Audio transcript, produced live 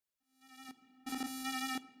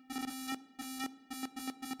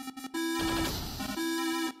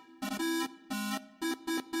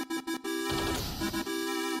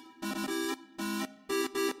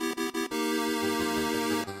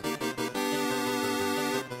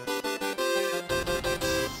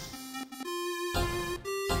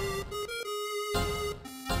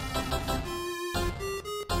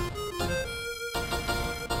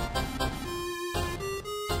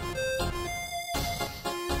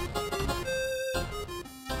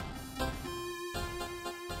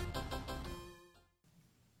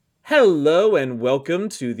Hello and welcome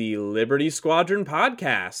to the Liberty Squadron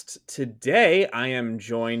podcast. Today I am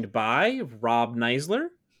joined by Rob Neisler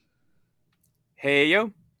Hey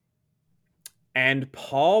yo. and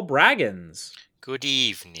Paul Braggins. Good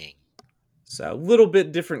evening. So, a little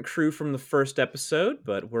bit different crew from the first episode,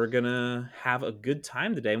 but we're going to have a good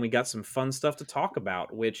time today and we got some fun stuff to talk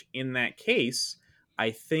about, which in that case,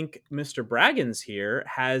 I think Mr. Braggins here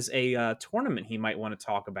has a tournament he might want to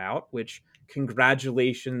talk about, which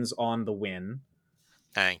congratulations on the win.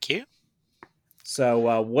 Thank you.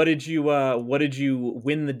 So, what did you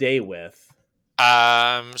win the day with? So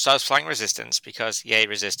I was flying Resistance because yay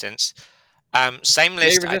Resistance. Same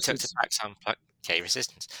list I took to PAX Unplugged. Yay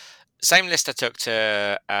Resistance. Same list I took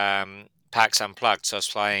to PAX Unplugged. So I was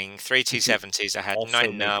flying 3 T70s. I had Also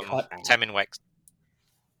 9 may cut out. Temin Wex.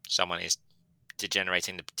 Someone is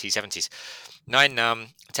degenerating the T70s. 9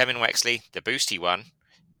 Temin Wexley, the boosty one.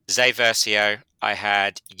 Zay Versio. I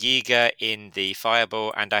had Yeager in the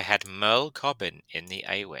Fireball, and I had Merle Cobbin in the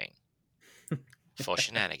A-Wing for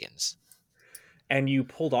shenanigans. And you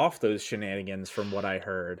pulled off those shenanigans from what I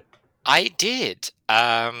heard. I did.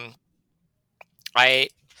 The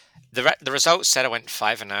results said I went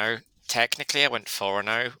 5-0. Technically, I went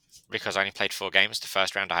 4-0 because I only played 4 games. The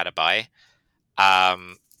first round I had a bye.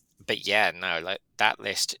 But yeah, no, that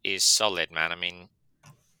list is solid, man. I mean,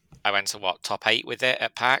 I went to top 8 with it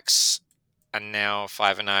at PAX, and now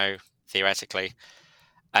 5-0 theoretically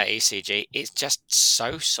at ECG. It's just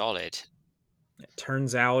so solid. It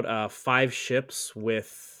turns out 5 ships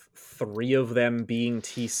with 3 of them being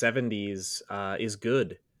T70s is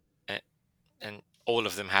good. And all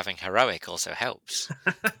of them having heroic also helps.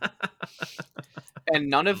 And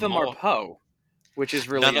none of them are Poe, which is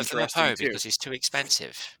really interesting. None of them are Poe because he's too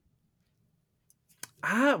expensive.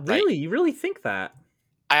 Really? You really think that?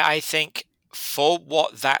 I think for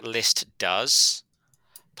what that list does,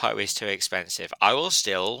 Poe is too expensive. I will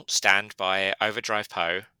still stand by Overdrive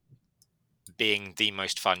Poe being the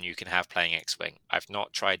most fun you can have playing X-Wing. I've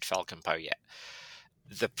not tried Falcon Poe yet.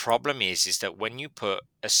 The problem is that when you put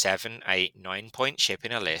a 7, 8, 9 point ship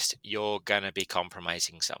in a list, you're going to be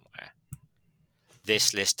compromising somewhere.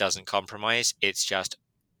 This list doesn't compromise. It's just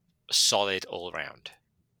solid all round.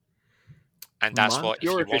 And that's what, if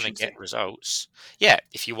you want to get results. Yeah,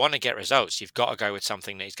 if you want to get results, you've got to go with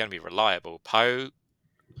something that is going to be reliable. Poe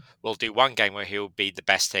will do one game where he'll be the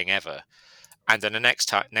best thing ever. And then the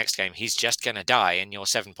next game, he's just going to die and you're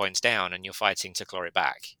 7 points down and you're fighting to claw it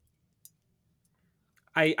back.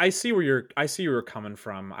 I see where you're coming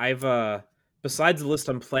from. I've besides the list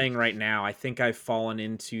I'm playing right now, I think I've fallen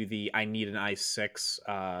into the I need an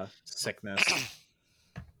I6 sickness.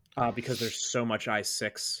 Because there's so much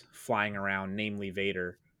I6 flying around, namely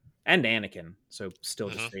Vader and Anakin, so still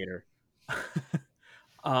just Vader.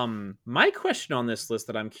 My question on this list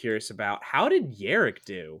that I'm curious about, how did Yarrick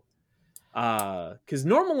do? Because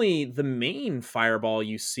normally the main fireball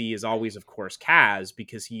you see is always, of course, Kaz,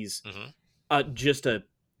 because he's just a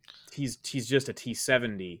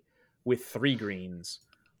T70 with 3 greens.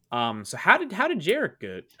 So how did Yarrick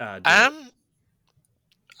do?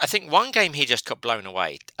 I think one game he just got blown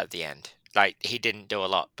away at the end. Like, he didn't do a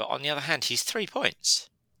lot. But on the other hand, he's 3 points.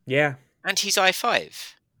 Yeah. And he's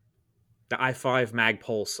I5. The I5 Mag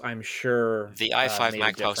Pulse, I'm sure. The I5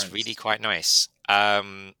 Mag Pulse really quite nice.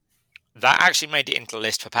 That actually made it into the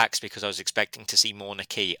list for PAX because I was expecting to see more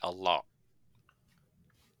Naki a lot.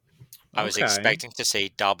 I was expecting to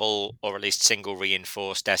see double or at least single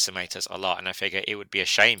reinforced decimators a lot. And I figure it would be a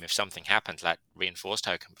shame if something happened like reinforced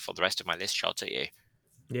token before the rest of my list shot at you.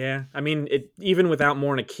 Yeah, I mean, even without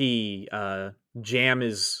Morna Key, Jam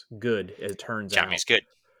is good. It turns out Jam is good,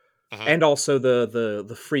 and also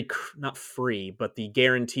the free, not free, but the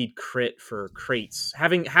guaranteed crit for crates.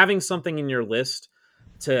 Having something in your list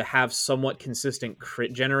to have somewhat consistent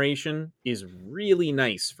crit generation is really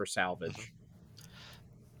nice for salvage.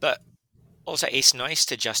 But also, it's nice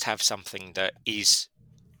to just have something that is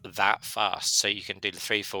that fast, so you can do the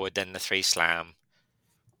 3 forward, then the 3 slam.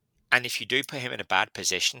 And if you do put him in a bad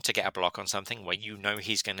position to get a block on something where you know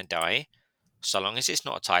he's going to die, so long as it's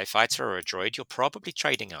not a TIE fighter or a droid, you're probably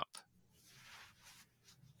trading up.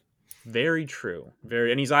 Very true.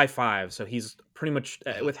 And he's I5, so he's pretty much,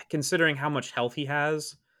 with considering how much health he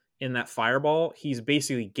has in that fireball, he's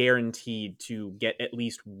basically guaranteed to get at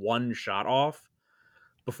least 1 shot off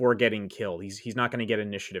before getting killed. He's not going to get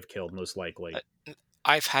initiative killed, most likely.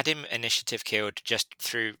 I've had him initiative killed just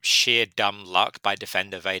through sheer dumb luck by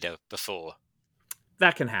Defender Vader before.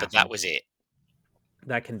 That can happen. But that was it.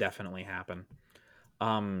 That can definitely happen.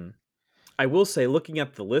 I will say, looking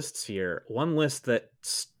at the lists here, one list that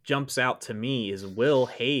jumps out to me is Will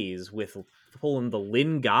Hayes with pulling the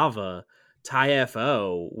Lingava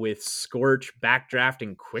TIFO with Scorch, Backdraft,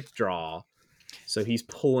 and Quick Draw. So he's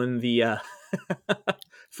pulling the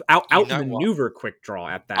outmaneuver Quick Draw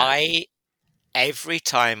at that. Every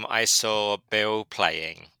time I saw Bill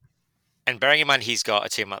playing, and bearing in mind he's got a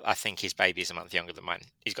 2-month, I think his baby's a month younger than mine.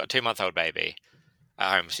 He's got a 2-month-old baby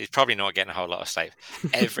at home, so he's probably not getting a whole lot of sleep.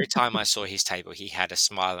 Every time I saw his table, he had a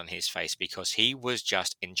smile on his face because he was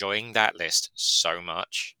just enjoying that list so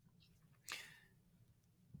much.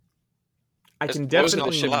 I can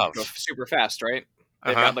definitely love super fast, right?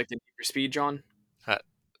 They've got like the Need for Speed, John.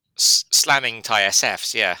 Slamming TIE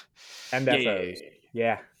SFs, yeah, and FOs,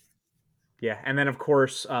 yeah. And then of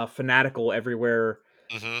course, Fanatical everywhere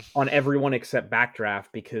on everyone except Backdraft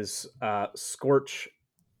because Scorch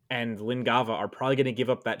and Lingava are probably going to give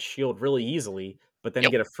up that shield really easily, but then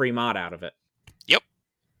get a free mod out of it. Yep.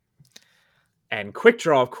 And Quick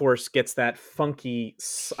Draw, of course, gets that funky.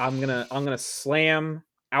 I'm gonna slam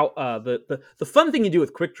out. The fun thing you do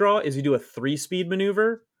with Quick Draw is you do a 3-speed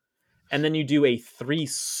maneuver, and then you do a 3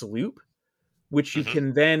 sloop, which you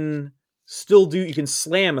can then still do. You can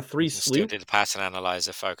slam a 3 sloop. Still do the pattern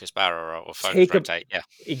analyzer, focus barrel, or focus rotate. Yeah,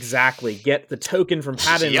 exactly. Get the token from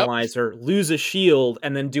pattern analyzer, lose a shield,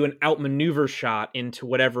 and then do an outmaneuver shot into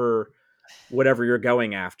whatever you're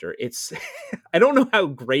going after. It's I don't know how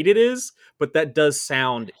great it is, but that does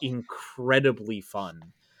sound incredibly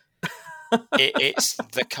fun. It's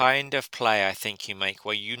the kind of play I think you make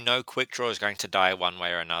where Quick Draw is going to die one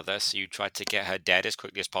way or another, so you try to get her dead as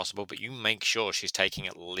quickly as possible, but you make sure she's taking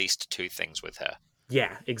at least 2 things with her.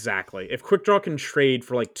 Yeah, exactly. If Quick Draw can trade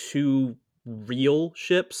for like 2 real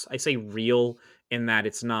ships, I say real in that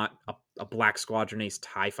it's not a Black Squadron Ace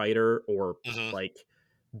TIE Fighter or like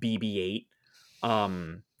BB-8,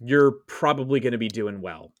 you're probably going to be doing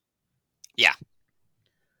well. Yeah.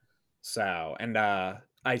 So, and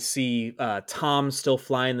I see Tom still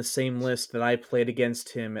flying the same list that I played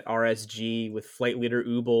against him at RSG with Flight Leader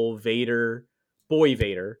Ubel, Vader, Boy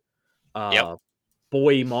Vader,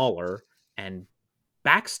 Boy Mauler, and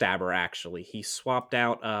Backstabber, actually. He swapped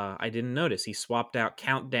out, I didn't notice, he swapped out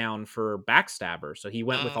Countdown for Backstabber, so he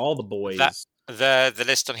went with all the boys. The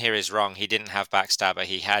list on here is wrong. He didn't have Backstabber.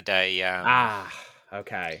 He had a...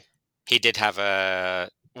 okay. He did have a...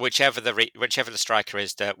 Whichever the striker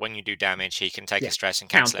is, that when you do damage, he can take a stress and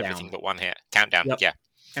cancel everything but one hit. Countdown, yeah.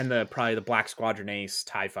 And probably the Black Squadron Ace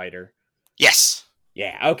TIE Fighter. Yes.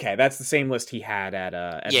 Yeah, okay. That's the same list he had at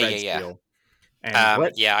Red Steel. And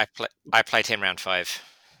I played him round 5.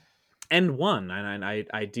 And won. And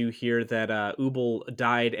I do hear that Ubel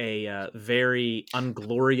died a very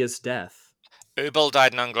unglorious death. Ubel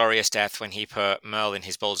died an unglorious death when he put Merle in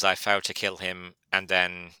his bullseye, failed to kill him, and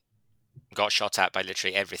then got shot at by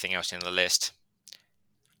literally everything else in the list.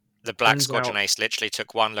 The Black Squadron Ace literally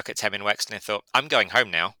took one look at Temin Wexton and thought, I'm going home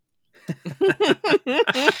now.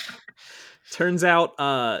 Turns out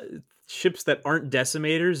ships that aren't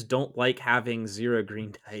decimators don't like having 0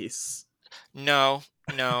 green dice. No.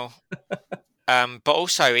 But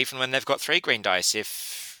also, even when they've got 3 green dice,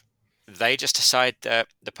 if they just decide that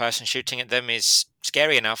the person shooting at them is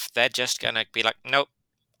scary enough, they're just going to be like, nope,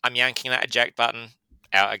 I'm yanking that eject button,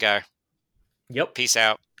 out I go. Yep. Peace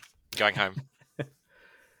out. Going home.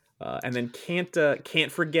 And then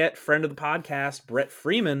can't forget friend of the podcast, Brett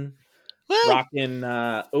Freeman, rocking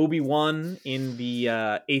Obi-Wan in the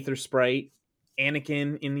Aether Sprite,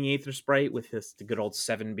 Anakin in the Aether Sprite with the good old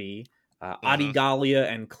 7B, Adi Gallia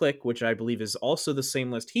and Click, which I believe is also the same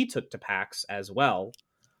list he took to PAX as well.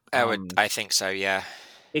 I think so, yeah.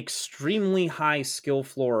 Extremely high skill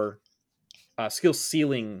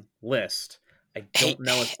ceiling list. I don't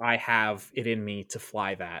know if I have it in me to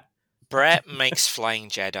fly that. Brett makes flying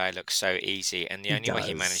Jedi look so easy, and the only way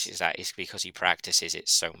he manages that is because he practices it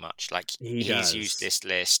so much. Like, he's used this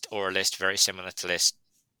list, or a list very similar to this,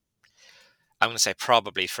 I'm going to say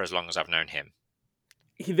probably for as long as I've known him.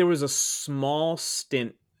 There was a small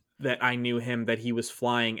stint that I knew him that he was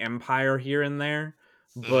flying Empire here and there,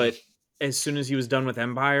 but as soon as he was done with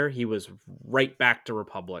Empire, he was right back to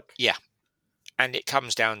Republic. Yeah. And it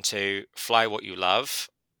comes down to fly what you love,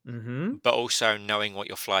 but also knowing what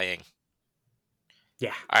you're flying.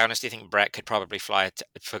 Yeah, I honestly think Brett could probably fly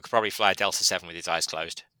a Delta 7 with his eyes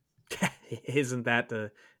closed. Isn't that the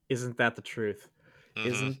truth?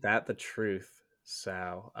 Isn't that the truth?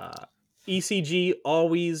 So, ECG,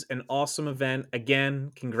 always an awesome event.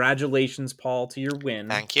 Again, congratulations, Paul, to your win.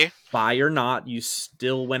 Thank you. Buy or not, you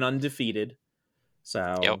still went undefeated.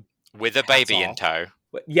 So, with a baby in tow.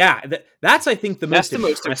 Yeah, that's I think the most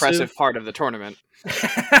impressive part of the tournament.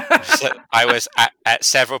 So I was at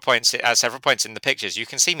several points in the pictures. You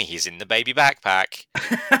can see me. He's in the baby backpack.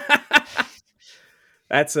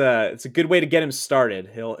 it's a good way to get him started.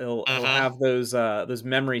 He'll have those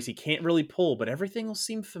memories he can't really pull, but everything will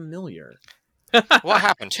seem familiar. What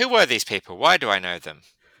happened? Who were these people? Why do I know them?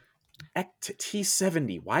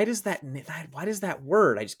 T70. Why does that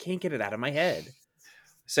word? I just can't get it out of my head.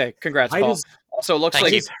 Say congrats, Paul. Also, it looks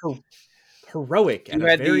like it's heroic and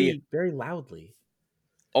very very loudly.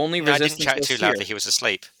 Only no, resistance. I didn't chat too loudly. He was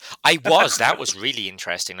asleep. I was. That was really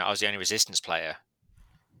interesting. That I was the only resistance player.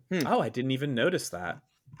 Oh, I didn't even notice that.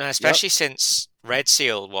 And especially since Red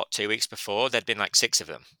Seal, 2 weeks before, there'd been like 6 of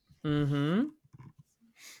them. Mm-hmm.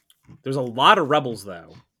 There's a lot of rebels,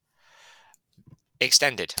 though.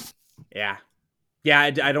 Extended. Yeah. Yeah,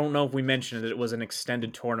 I don't know if we mentioned it was an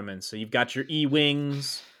extended tournament. So you've got your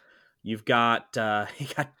E-Wings. You've got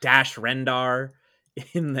Dash Rendar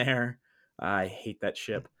in there. I hate that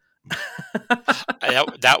ship.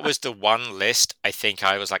 That was the one list I think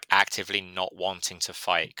I was like actively not wanting to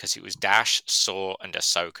fight because it was Dash, Saw, and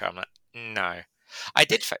Ahsoka. I'm like, no. I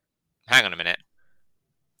did hang on a minute.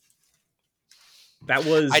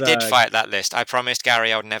 I did fight that list. I promised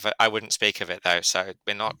Gary I wouldn't speak of it though, so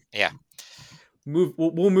we're not. Yeah.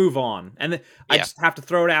 We'll move on. And I just have to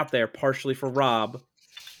throw it out there partially for Rob.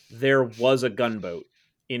 There was a gunboat.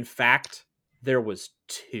 In fact, there was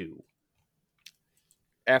 2.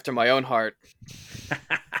 After my own heart.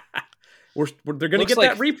 They're going to get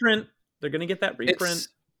that reprint. They're going to get that reprint.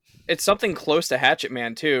 It's something close to Hatchet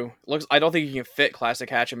Man too. I don't think you can fit classic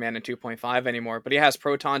Hatchet Man in 2.5 anymore, but he has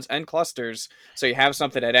protons and clusters, so you have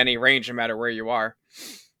something at any range no matter where you are.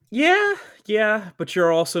 Yeah, but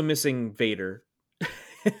you're also missing Vader.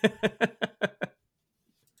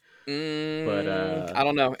 But I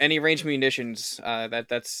don't know. Any range munitions,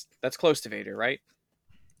 that's close to Vader, right?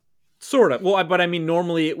 Sort of. Well, but I mean,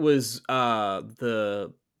 normally it was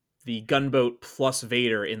the gunboat plus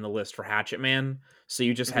Vader in the list for Hatchet Man. So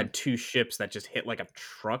you just had 2 ships that just hit like a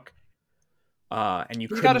truck. And you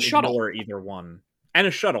couldn't ignore either one. And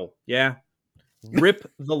a shuttle, yeah. Rip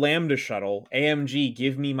the Lambda shuttle. AMG,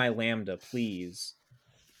 give me my Lambda, please.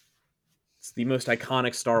 It's the most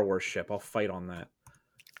iconic Star Wars ship. I'll fight on that.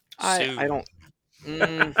 I don't...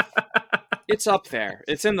 it's up there.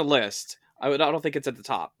 It's in the list. I don't think it's at the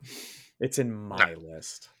top. It's in my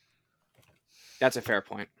list. That's a fair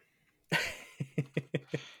point.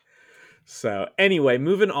 So anyway,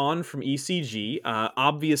 moving on from ECG,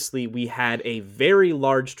 obviously we had a very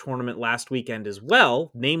large tournament last weekend as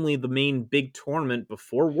well, namely the main big tournament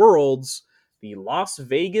before Worlds, the Las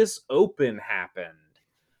Vegas Open happened.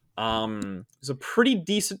 It was a pretty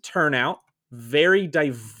decent turnout, very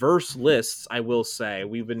diverse lists, I will say.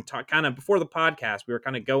 We've been kind of before the podcast, we were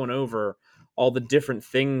kind of going over all the different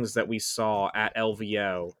things that we saw at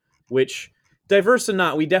LVO, which... diverse or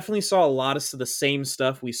not, we definitely saw a lot of the same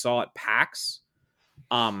stuff we saw at PAX.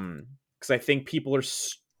 Because I think people are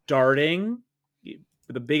starting,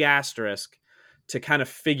 with a big asterisk, to kind of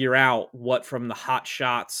figure out what from the hot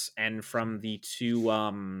shots and from the two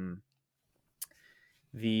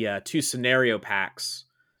scenario packs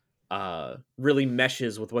really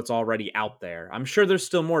meshes with what's already out there. I'm sure there's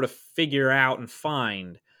still more to figure out and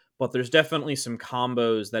find, but there's definitely some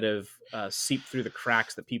combos that have seeped through the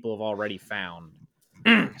cracks that people have already found.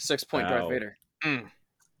 6-point Darth Vader.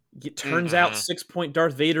 It turns out 6-point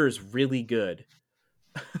Darth Vader is really good.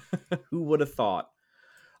 Who would have thought?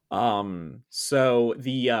 So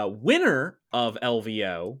the winner of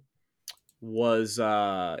LVO was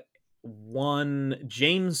one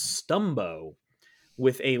James Stumbo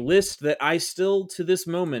with a list that I still to this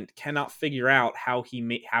moment cannot figure out how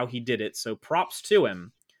he did it. So props to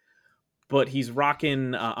him. But he's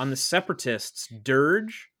rocking on the Separatists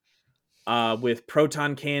Dirge with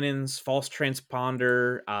proton cannons, false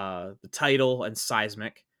transponder, the title, and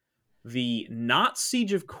seismic. The not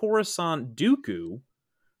Siege of Coruscant Dooku,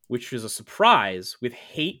 which is a surprise with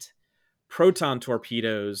hate, proton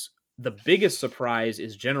torpedoes. The biggest surprise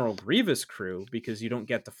is General Grievous crew because you don't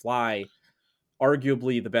get to fly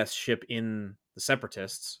arguably the best ship in the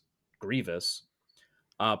Separatists, Grievous.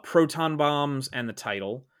 Proton bombs and the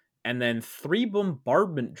title. And then 3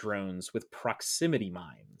 bombardment drones with proximity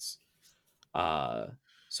mines.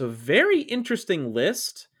 So very interesting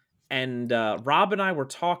list. And Rob and I were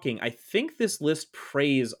talking. I think this list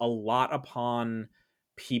preys a lot upon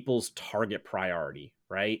people's target priority,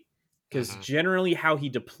 right? Because generally how he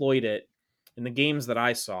deployed it in the games that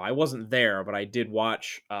I saw, I wasn't there, but I did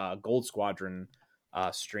watch Gold Squadron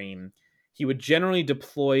stream. He would generally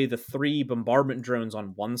deploy the 3 bombardment drones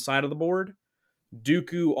on one side of the board,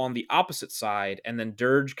 Dooku on the opposite side, and then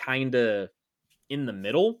Dirge kind of in the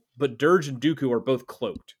middle, but Dirge and Dooku are both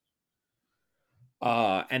cloaked.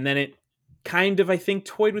 And then kind of, I think,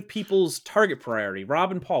 toyed with people's target priority.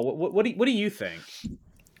 Rob and Paul, what do you think?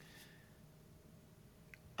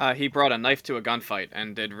 He brought a knife to a gunfight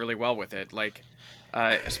and did really well with it. Like,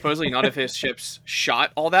 supposedly none of his ships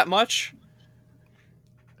shot all that much.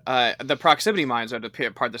 The proximity mines are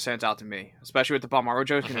the part that stands out to me, especially with the Bombaro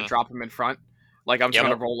Joe's going to drop them in front. Like, I'm just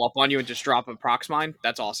going to roll up on you and just drop a prox mine.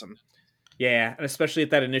 That's awesome. Yeah, and especially at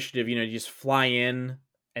that initiative, you just fly in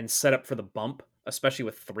and set up for the bump, especially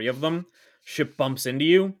with 3 of them. Ship bumps into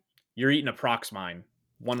you, you're eating a prox mine,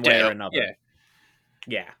 one way or another.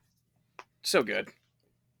 Yeah. So good.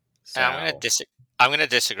 So... I'm going to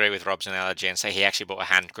disagree with Rob's analogy and say he actually bought a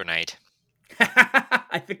hand grenade.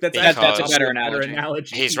 I think that's a better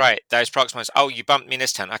analogy. He's right. Those prox mines. Oh, you bumped me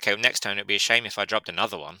this turn. Okay, well, next turn it'd be a shame if I dropped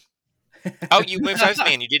another one. Oh, you moved over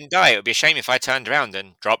me and you didn't die. It would be a shame if I turned around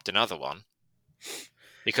and dropped another one.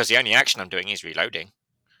 Because the only action I'm doing is reloading.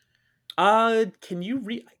 Can you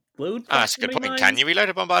reload? That's a good point. Can you reload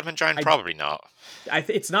a bombardment drone? Probably not.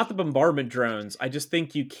 It's not the bombardment drones. I just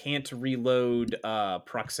think you can't reload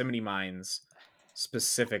proximity mines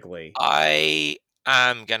specifically. I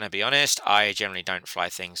am gonna be honest. I generally don't fly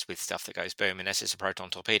things with stuff that goes boom unless it's a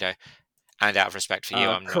proton torpedo. And out of respect for you,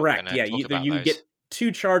 I'm correct. not going to talk about you those. Get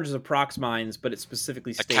 2 charges of prox mines, but it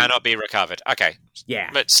specifically states... It cannot be recovered. Okay. Yeah.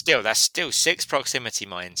 But still, that's still 6 proximity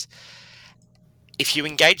mines. If you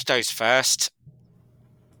engage those first,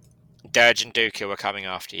 Dirge and Dooku are coming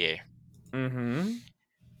after you. Mm-hmm.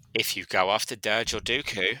 If you go after Dirge or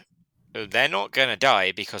Dooku, they're not going to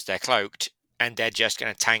die because they're cloaked, and they're just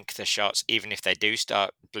going to tank the shots even if they do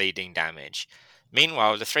start bleeding damage.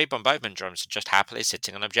 Meanwhile, the 3 bombardment drones are just happily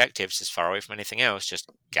sitting on objectives as far away from anything else, just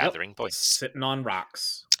gathering points. Sitting on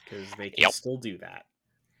rocks, because they can still do that.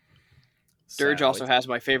 Dirge also has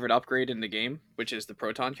my favorite upgrade in the game, which is the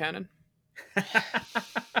proton cannon.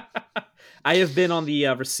 I have been on the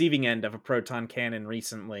receiving end of a proton cannon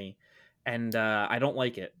recently, and I don't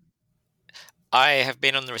like it. I have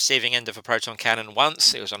been on the receiving end of a proton cannon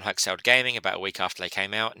once. It was on Huxeld Gaming about a week after they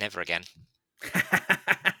came out. Never again.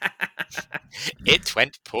 It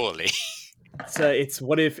went poorly. It's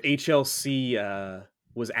what if HLC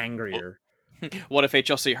was angrier? What if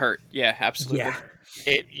HLC hurt? Yeah, absolutely.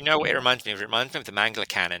 Yeah. You know what it reminds me of? It reminds me of the Mangler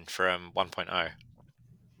cannon from 1.0.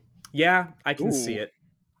 Yeah, I can see it.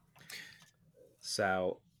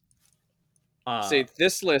 So... See,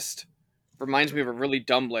 this list reminds me of a really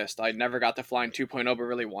dumb list I never got to fly in 2.0 but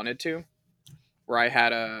really wanted to, where I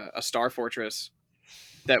had a Star Fortress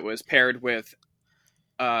that was paired with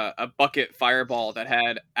a bucket fireball that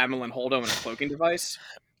had Amelin Holdo and a cloaking device,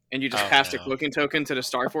 and you just cast a cloaking token to the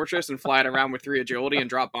Star Fortress and fly it around with 3 agility and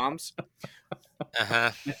drop bombs.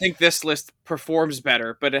 I think this list performs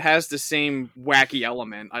better, but it has the same wacky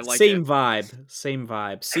element. I like same it. Same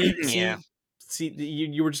vibe. See,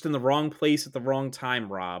 you were just in the wrong place at the wrong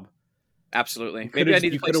time, Rob. Absolutely. Maybe I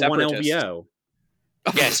need to play Separatists. You could have won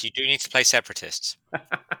LVO. Yes, you do need to play Separatists.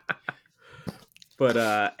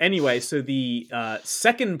 But anyway, so the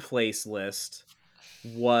second place list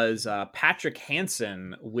was Patrick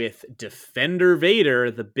Hansen with Defender Vader,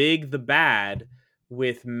 the big, the bad,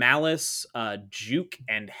 with Malice, Juke,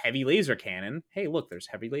 and Heavy Laser Cannon. Hey, look, there's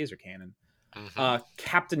Heavy Laser Cannon. Mm-hmm.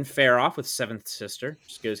 Captain Faroff with Seventh Sister,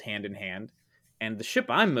 just goes hand in hand. And the ship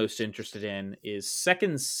I'm most interested in is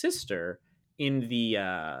Second Sister in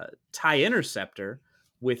the TIE Interceptor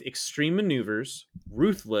with Extreme Maneuvers,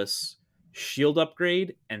 Ruthless, Shield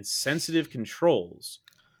Upgrade, and Sensitive Controls.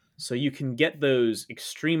 So you can get those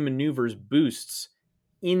Extreme Maneuvers boosts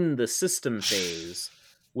in the system phase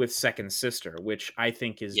with Second Sister, which I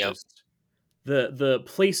think is just the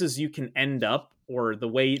places you can end up, or the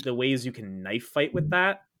ways you can knife fight with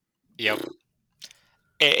that. Yep.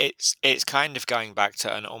 It's kind of going back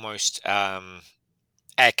to an almost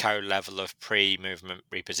Echo level of pre-movement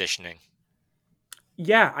repositioning.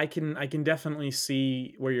 Yeah, I can definitely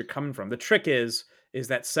see where you're coming from. The trick is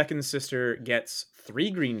that Second Sister gets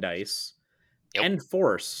 3 green dice and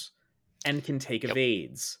Force and can take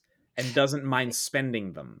evades and doesn't mind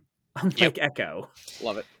spending them, unlike Echo.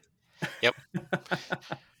 Love it. Yep.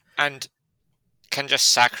 And can just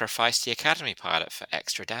sacrifice the Academy pilot for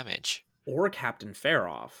extra damage. Or Captain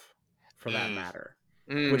Faroff, for that matter.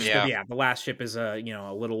 Which, the last ship is a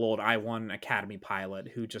little old I-1 Academy pilot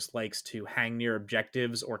who just likes to hang near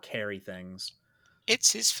objectives or carry things.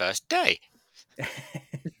 It's his first day.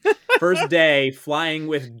 First day flying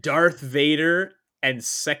with Darth Vader and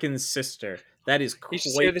Second Sister. That is quite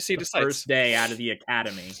the first day out of the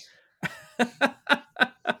Academy.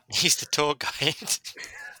 He's the tour guide.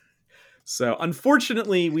 So,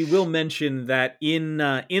 unfortunately, we will mention that in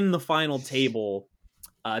the final table,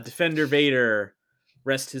 Defender Vader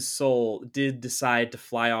rest his soul, did decide to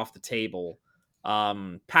fly off the table.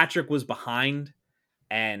 Patrick was behind,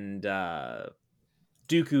 and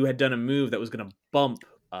Dooku had done a move that was going to bump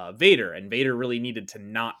Vader, and Vader really needed to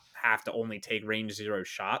not have to only take range 0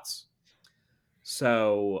 shots.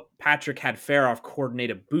 So Patrick had Farroff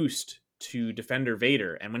coordinate a boost to Defender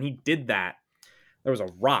Vader, and when he did that, there was a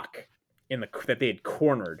rock that they had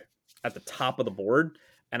cornered at the top of the board,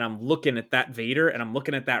 and I'm looking at that Vader, and I'm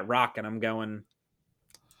looking at that rock, and I'm going,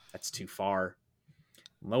 that's too far.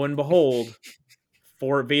 Lo and behold,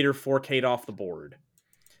 Vader 4K'd off the board.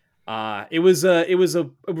 It was a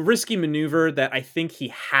risky maneuver that I think he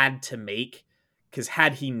had to make, because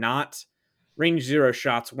had he not, range 0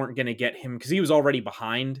 shots weren't going to get him, because he was already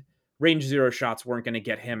behind. Range 0 shots weren't going to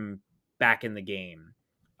get him back in the game.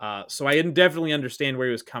 So I definitely understand where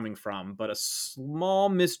he was coming from, but a small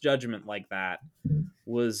misjudgment like that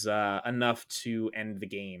was enough to end the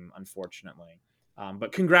game, unfortunately.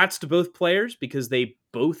 But congrats to both players, because they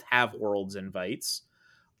both have Worlds invites.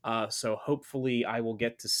 So hopefully I will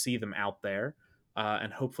get to see them out there,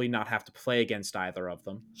 and hopefully not have to play against either of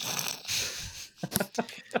them.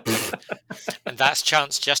 And that's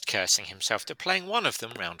Chance just cursing himself to playing one of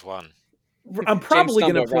them round 1. I'm probably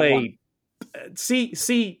going to play...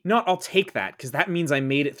 I'll take that, because that means I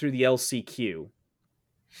made it through the LCQ.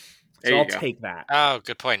 So I'll take that. Oh,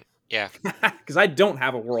 good point. Yeah. Because I don't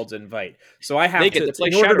have a Worlds invite. So I have to play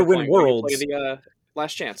in order to win Worlds... Play the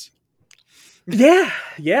last chance. Yeah,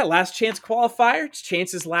 last chance qualifier. It's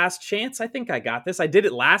Chance's last chance. I think I got this. I did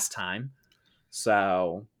it last time.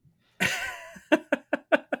 So...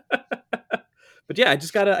 But yeah, I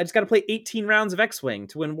just gotta play 18 rounds of X-Wing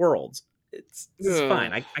to win Worlds. It's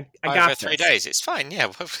fine. I got this. 3 days. It's fine. Yeah,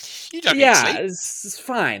 you don't need sleep. Yeah, it's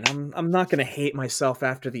fine. I'm not gonna hate myself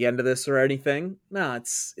after the end of this or anything. No,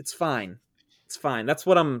 it's fine. It's fine. That's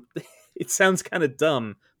what I'm. It sounds kind of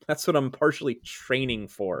dumb. That's what I'm partially training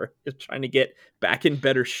for. Just trying to get back in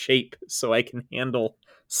better shape so I can handle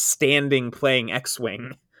standing playing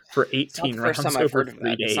X-Wing for 18 rounds over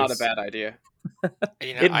 3 days. It's not a bad idea.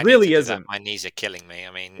 It really isn't. My knees are killing me.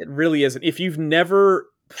 I mean, it really isn't. If you've never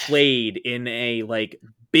played in a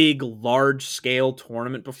big, large scale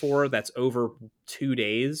tournament before that's over 2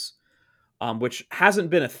 days, which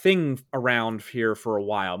hasn't been a thing around here for a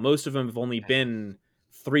while. Most of them have only been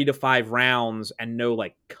 3 to 5 rounds and no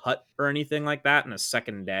cut or anything like that in a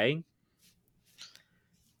second day.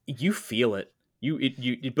 You feel it.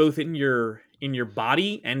 You both in your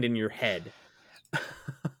body and in your head.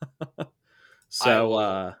 So I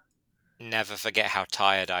will never forget how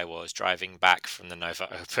tired I was driving back from the Nova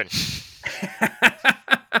Open.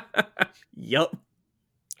 Yup.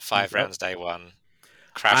 5 rounds day 1,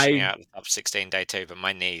 crashing out the top 16 day 2, but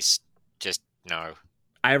my knees just no.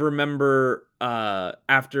 I remember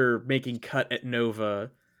after making cut at Nova,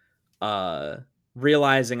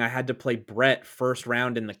 realizing I had to play Brett first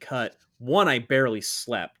round in the cut. One, I barely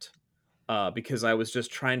slept. Because I was just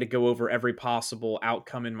trying to go over every possible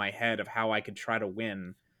outcome in my head of how I could try to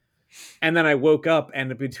win. And then I woke up,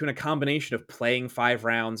 and between a combination of playing 5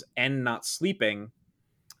 rounds and not sleeping,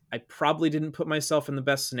 I probably didn't put myself in the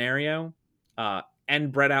best scenario.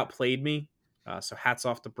 And Brett outplayed me. So hats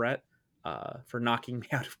off to Brett for knocking me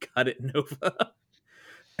out of cut at Nova.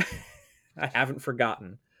 I haven't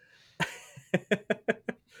forgotten.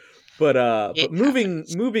 But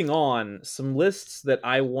moving on, some lists that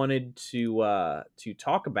I wanted to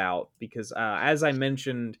talk about, because as I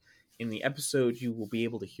mentioned in the episode you will be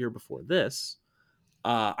able to hear before this,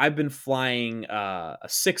 I've been flying a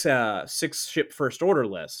 6 ship first order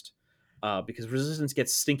list, because Resistance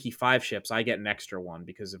gets stinky 5 ships. I get an extra one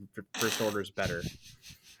because first order is better.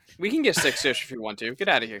 We can get 6 ships if you want to. Get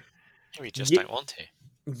out of here. We just don't want to.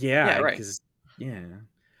 Yeah, right. Yeah.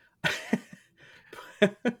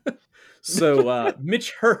 So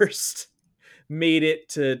Mitch Hurst made it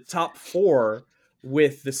to top 4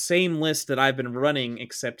 with the same list that I've been running,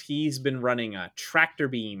 except he's been running a tractor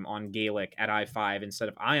beam on Gaelic at I-5 instead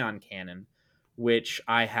of ion cannon, which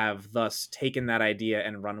I have thus taken that idea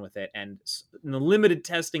and run with it. And in the limited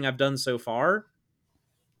testing I've done so far,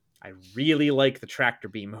 I really like the tractor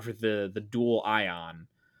beam over the dual ion.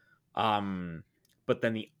 But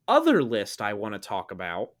then the other list I want to talk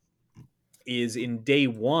about is in day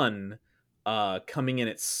 1, coming in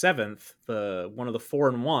at 7th, one of the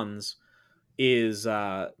 4-in-1s is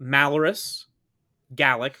Malorus,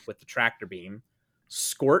 Gallic with the tractor beam,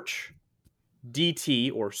 Scorch,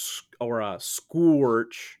 DT or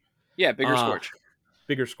Scorch. Yeah, bigger Scorch.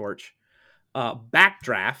 Bigger Scorch.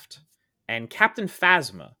 Backdraft, and Captain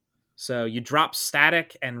Phasma. So you drop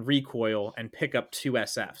static and recoil and pick up 2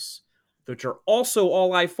 SFs, which are also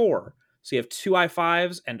all I-4. So you have 2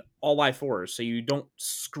 I5s and all I4s, so you don't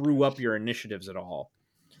screw up your initiatives at all.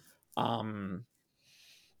 I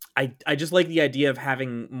just like the idea of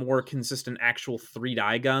having more consistent actual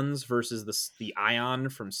 3-die guns versus the Ion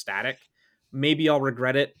from Static. Maybe I'll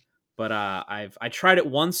regret it, but I tried it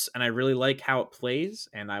once and I really like how it plays,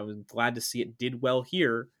 and I was glad to see it did well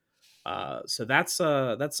here. So that's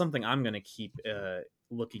something I'm gonna keep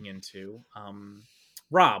looking into.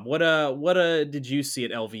 Rob, what did you see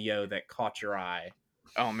at LVO that caught your eye?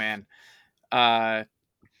 Oh man,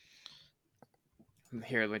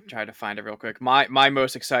 here, let me try to find it real quick. My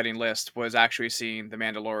most exciting list was actually seeing the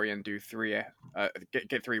Mandalorian do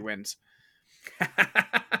get 3 wins.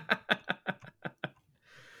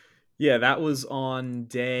 Yeah, that was on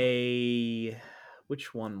day.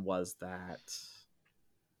 Which one was that?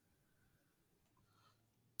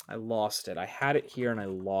 I lost it. I had it here and I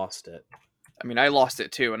lost it. I mean, I lost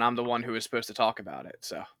it too, and I'm the one who was supposed to talk about it.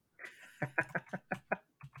 So.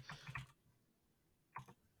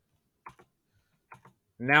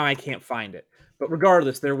 Now I can't find it. But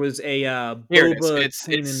regardless, there was a Boba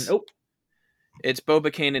Kanan. It's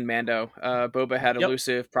Boba Kanan Mando. Boba had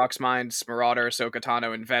Elusive, Proxmines, Marauder, Ahsoka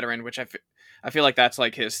Tano, and Veteran, which I feel like that's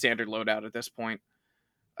like his standard loadout at this point.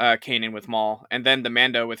 Kanan with Maul, and then the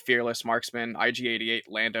Mando with Fearless, Marksman, IG-88,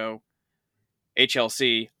 Lando,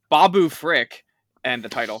 HLC, Babu Frick, and the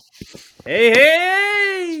title.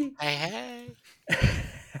 Hey!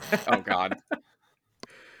 Oh God!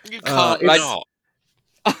 You can't not.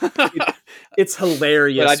 It's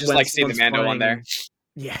hilarious. But I just like seeing the Mando on there.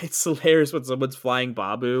 Yeah, it's hilarious when someone's flying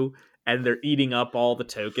Babu and they're eating up all the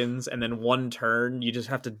tokens, and then one turn you just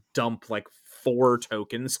have to dump like 4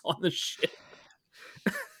 tokens on the ship.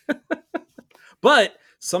 But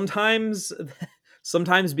sometimes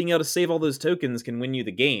being able to save all those tokens can win you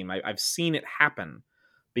the game. I've seen it happen.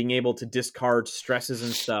 Being able to discard stresses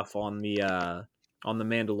and stuff on the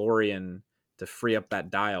Mandalorian to free up that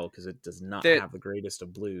dial because it does not have the greatest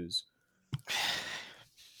of blues.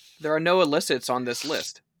 There are no elicits on this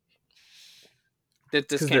list.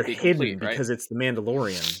 This can't be hidden complete, right? Because it's the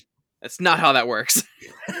Mandalorian. That's not how that works.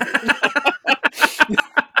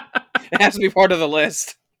 It has to be part of the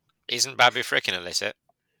list. Isn't Babu freaking illicit?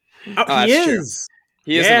 He is. True.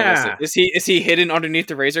 He is an illicit. Is he hidden underneath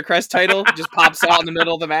the Razor Crest title? Just pops out in the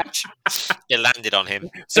middle of the match. It landed on him.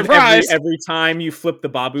 Surprise! Every time you flip the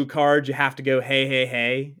Babu card, you have to go hey hey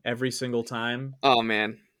hey every single time. Oh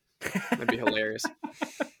man, that'd be hilarious.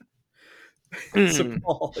 So,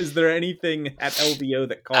 Paul, is there anything at LVO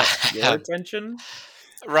that caught your attention?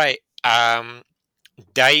 Right.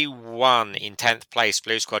 Day 1 in 10th place,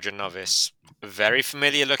 Blue Squadron Novice. Very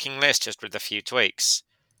familiar looking list, just with a few tweaks.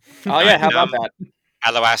 Oh yeah, how about that?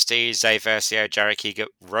 Aloasti, Zay Versio, Jarek Eager,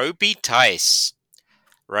 Roby Tice.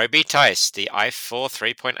 Roby Tice, the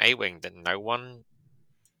I4 3.8 wing that no one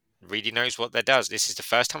really knows what that does. This is the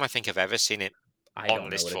first time I think I've ever seen it on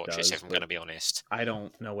this Fortress, if I'm going to be honest. I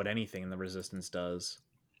don't know what anything in the Resistance does.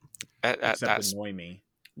 Except annoy me.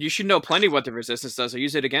 You should know plenty what the Resistance does. I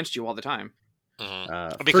use it against you all the time.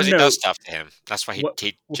 Because it does stuff to him. That's why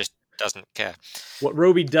he just doesn't care. What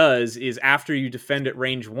Roby does is after you defend at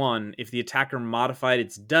range 1, if the attacker modified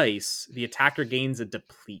its dice, the attacker gains a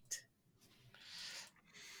deplete.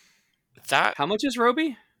 How much is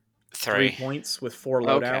Roby? 3 points with 4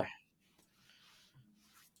 loadout. Okay.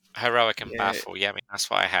 Heroic and baffle. Yeah, I mean that's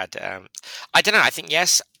what I had. I don't know. I think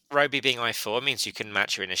yes, Roby being I4 means you can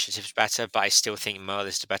match your initiatives better, but I still think Merle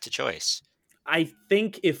is the better choice. I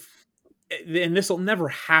think and this will never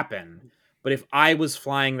happen, but if I was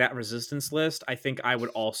flying that Resistance list, I think I would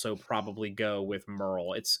also probably go with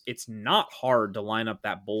Merle. It's not hard to line up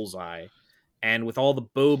that bullseye, and with all the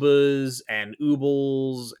Bobas and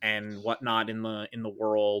Oobles and whatnot in the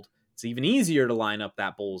world, it's even easier to line up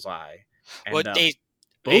that bullseye. And,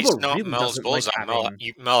 it's not really Merle's bullseye. Like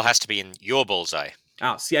Merle has to be in your bullseye.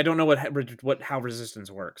 Oh, see, I don't know how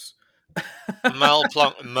Resistance works. Merle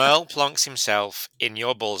plonks himself in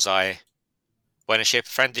your bullseye when a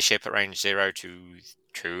friendly ship at range 0 to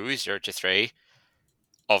 3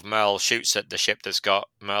 of Merle shoots at the ship that's got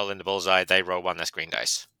Merle in the bullseye. They roll 1 less green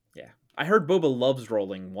dice. Yeah, I heard Boba loves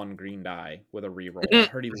rolling 1 green die with a reroll. I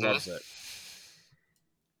heard he loves it.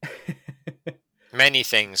 Many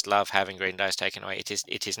things love having green dice taken away.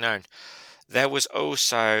 It is known. There was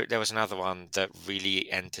another one that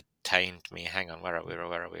really entertained me. Hang on, where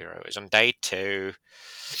are we? It was on day 2.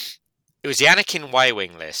 It was the Anakin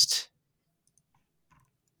Y-Wing list.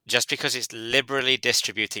 Just because it's liberally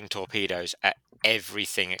distributing torpedoes at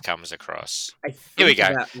everything it comes across. Here we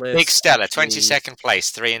go. Big Stella, 22nd place,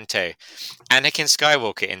 3 and 2. Anakin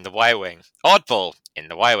Skywalker in the Y-Wing. Oddball in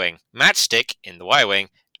the Y-Wing. Matchstick in the Y-Wing.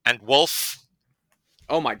 And Wolf.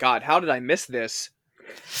 Oh my god, how did I miss this?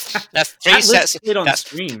 That's three sets. On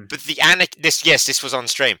stream. But the this was on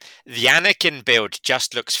stream. The Anakin build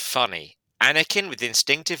just looks funny. Anakin with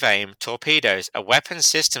instinctive aim, torpedoes, a weapons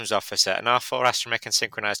systems officer, and R4 astromech and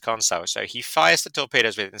synchronized console. So he fires the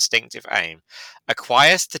torpedoes with instinctive aim,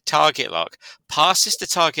 acquires the target lock, passes the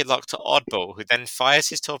target lock to Oddball, who then fires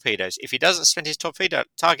his torpedoes. If he doesn't spend his torpedo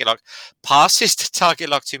target lock, passes the target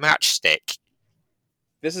lock to Matchstick.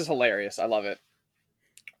 This is hilarious. I love it.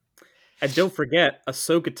 And don't forget,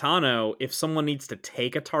 Ahsoka Tano, if someone needs to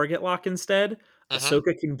take a target lock instead,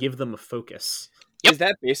 Ahsoka can give them a focus. Yep. Is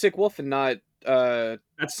that basic Wolf and not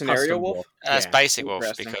that's Scenario Wolf? That's basic Wolf,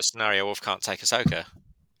 because Scenario Wolf can't take Ahsoka.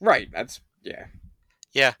 Right, that's... Yeah.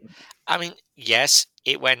 Yeah. I mean, yes,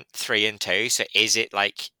 it went 3 and 2, so is it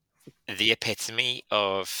like the epitome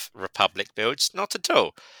of Republic builds? Not at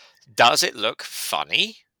all. Does it look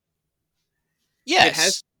funny? Yes. It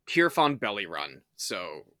has Tirfon Belly Run,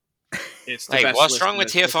 so... It's the hey, best what's wrong with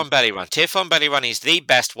Tirfon Belly Run? Tirfon Belly Run is the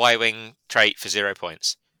best Y-Wing trait for 0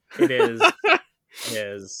 points. It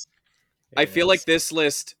is. I feel like this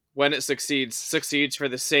list, when it succeeds for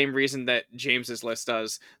the same reason that James's list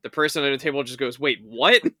does. The person at the table just goes, "Wait,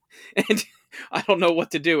 what?" And I don't know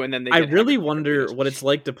what to do. And then I really wonder what it's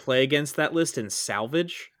like to play against that list in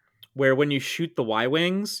Salvage, where when you shoot the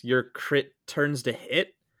Y-Wings, your crit turns to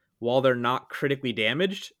hit while they're not critically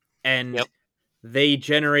damaged, and they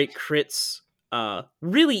generate crits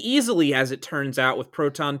really easily, as it turns out, with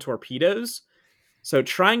proton torpedoes. So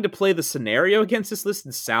trying to play the scenario against this list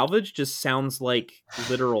in Salvage just sounds like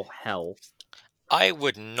literal hell. I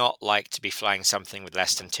would not like to be flying something with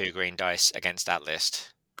less than 2 green dice against that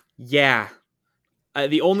list. Yeah.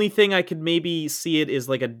 The only thing I could maybe see it is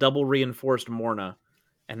like a double reinforced Morna,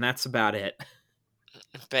 and that's about it.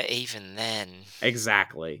 But even then...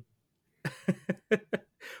 Exactly.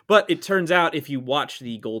 But it turns out, if you watch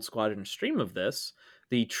the Gold Squadron stream of this,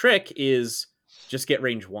 the trick is just get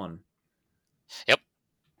range 1. Yep.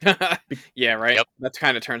 Yeah, right. Yep. That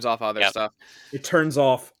kind of turns off other stuff. It turns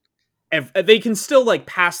off... They can still like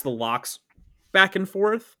pass the locks back and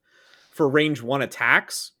forth for range 1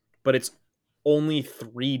 attacks, but it's only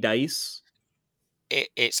 3 dice.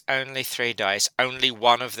 It's only 3 dice. Only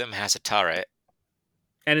one of them has a turret.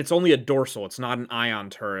 And it's only a dorsal. It's not an ion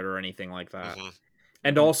turret or anything like that. Mm-hmm.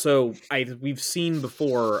 And also, we've seen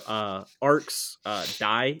before arcs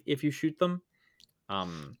die if you shoot them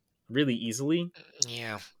really easily.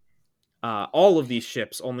 Yeah. All of these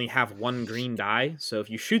ships only have 1 green die, so if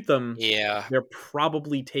you shoot them, they're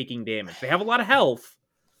probably taking damage. They have a lot of health,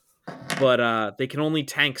 but they can only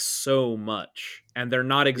tank so much. And they're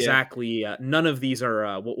not exactly... none of these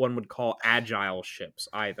are what one would call agile ships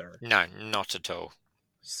either. No, not at all.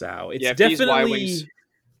 So it's definitely...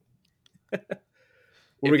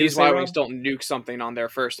 If these Y-Wings don't nuke something on their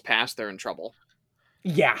first pass, they're in trouble.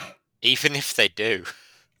 Yeah. Even if they do,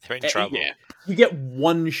 they're in trouble. Yeah. You get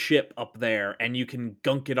 1 ship up there, and you can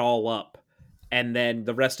gunk it all up, and then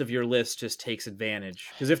the rest of your list just takes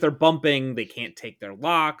advantage. Because if they're bumping, they can't take their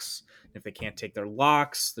locks. If they can't take their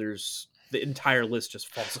locks, the entire list just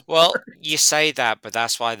falls apart. Well, you say that, but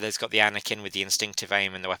that's why there's got the Anakin with the instinctive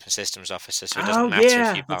aim and the weapon systems officer, so it doesn't matter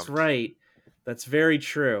if you bump. That's right. That's very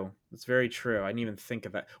true. That's very true. I didn't even think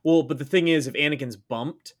of that. Well, but the thing is, if Anakin's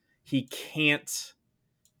bumped, he can't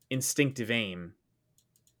instinctive aim.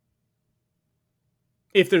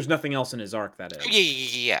 If there's nothing else in his arc, that is.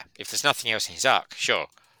 Yeah. If there's nothing else in his arc, sure.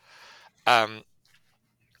 I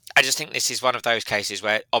just think this is one of those cases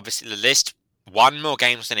where, obviously, the list won more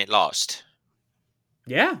games than it lost.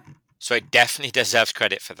 Yeah. So it definitely deserves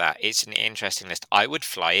credit for that. It's an interesting list. I would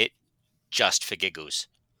fly it just for giggles.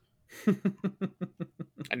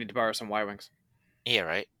 I need to borrow some Y-Wings. Yeah,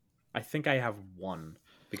 right. I think I have 1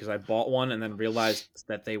 because I bought one and then realized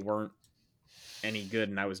that they weren't any good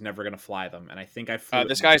and I was never going to fly them. And I think I flew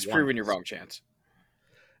this guy's proven you wrong, Chance.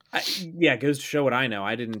 It goes to show what I know.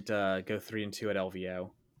 I didn't go 3 and 2 at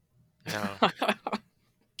LVO. No.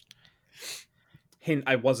 Hint,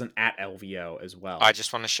 I wasn't at LVO as well. I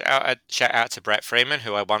just want to shout out to Brett Freeman,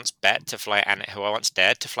 who I once dared to fly Anakin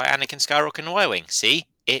Skywalker in Y-Wing. See,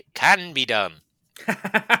 it can be done.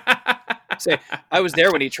 Say, I was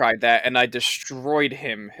there when he tried that, and I destroyed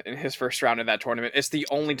him in his first round of that tournament. It's the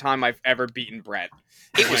only time I've ever beaten Brett.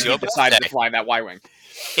 It was your birthday. Decided to fly that Y-Wing.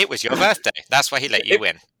 It was your birthday. That's why he let you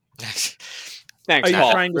win. Thanks, Are you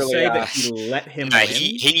Paul. trying to say that he let him win?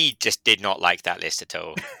 He just did not like that list at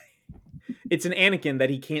all. It's an Anakin that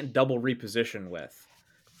he can't double reposition with.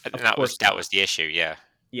 That was the issue, yeah.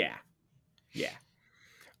 Yeah.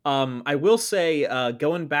 I will say,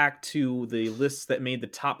 going back to the lists that made the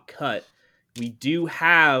top cut, we do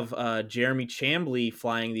have Jeremy Chambly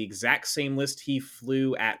flying the exact same list he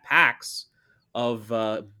flew at PAX of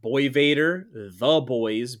Boy Vader, the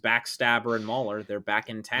boys, Backstabber, and Mauler. They're back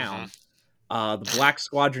in town. The Black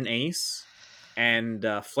Squadron Ace, and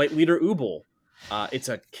Flight Leader Ubel. It's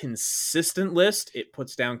a consistent list. It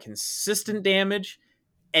puts down consistent damage.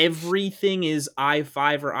 Everything is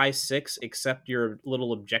I5 or I6 except your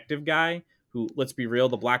little objective guy, who, let's be real,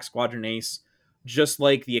 the Black Squadron Ace, just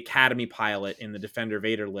like the Academy pilot in the Defender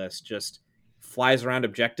Vader list, just flies around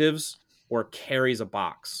objectives or carries a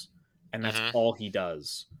box. And that's all he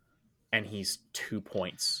does. And he's 2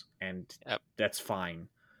 points. And that's fine.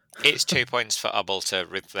 It's 2 points for Ubel to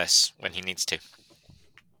Ruthless when he needs to.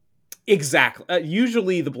 Exactly.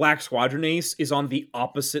 Usually the Black Squadron Ace is on the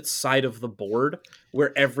opposite side of the board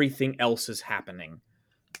where everything else is happening.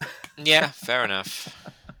 Yeah, fair enough.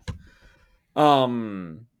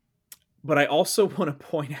 But I also want to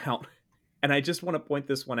point out, and I just want to point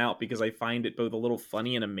this one out because I find it both a little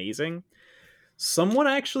funny and amazing. Someone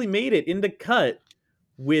actually made it into cut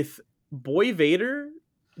with Boy Vader,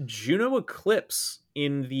 Juno Eclipse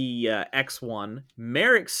in the X1,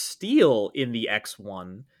 Merrick Steele in the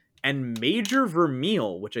X1, and Major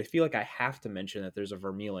Vermeil, which I feel like I have to mention that there's a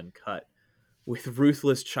Vermeil in cut, with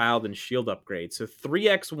Ruthless Child and Shield upgrade. So 3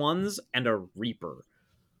 X1s and a Reaper.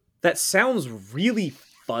 That sounds really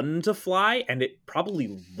fun to fly, and it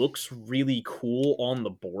probably looks really cool on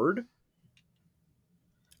the board.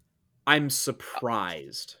 I'm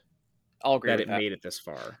surprised I'll agree that with it made it this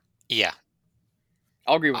far. Yeah.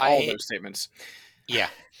 I'll agree with all those statements. Yeah.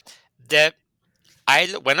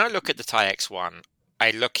 When I look at the TIE X1,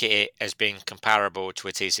 I look at it as being comparable to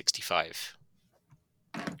a T-65.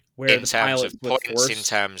 Where in terms of points, in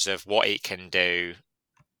terms of what it can do,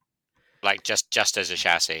 like just as a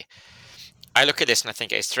chassis. I look at this and I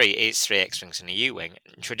think it's three X-Wings and a U-Wing.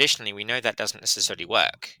 And traditionally, we know that doesn't necessarily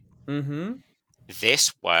work. Mm-hmm.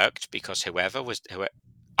 This worked because whoever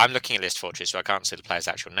I'm looking at List Fortress, so I can't see the player's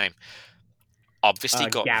actual name. Obviously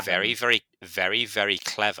got Gavin. very, very, very, very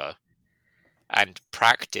clever and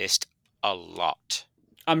practiced a lot.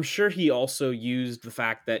 I'm sure he also used the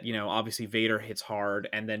fact that, obviously Vader hits hard,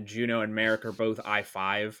 and then Juno and Merrick are both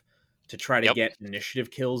I5 to try to get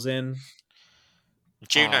initiative kills in.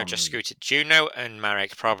 Juno just scooted. Juno and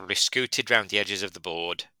Marek probably scooted round the edges of the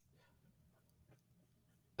board.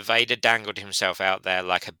 Vader dangled himself out there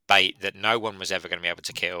like a bait that no one was ever going to be able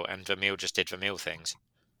to kill, and Vermeil just did Vermeil things.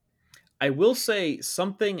 I will say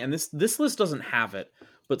something, and this list doesn't have it,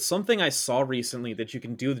 but something I saw recently that you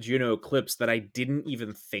can do with Juno Eclipse that I didn't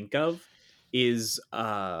even think of is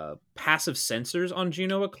passive sensors on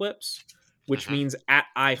Juno Eclipse, which means at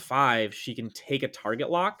I5 she can take a target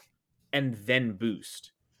lock and then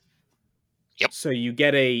boost. Yep. So you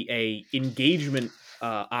get a engagement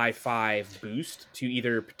I5 boost to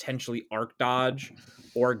either potentially arc dodge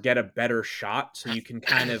or get a better shot, so you can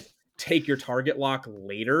kind of take your target lock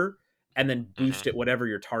later and then boost it whatever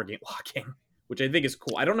you're target locking, which I think is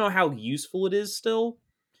cool. I don't know how useful it is still,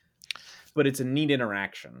 but it's a neat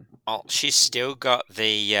interaction. Oh, she's still got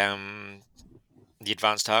the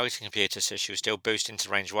advanced targeting computer, so she was still boosting to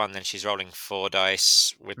range 1, then she's rolling 4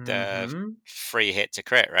 dice with the free hit to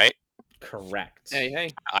crit, right? Correct.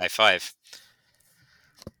 Hey. I5.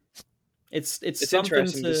 It's something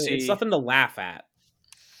to see. It's something to laugh at.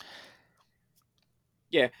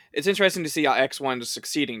 Yeah, it's interesting to see how X1 is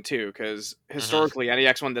succeeding too, because historically any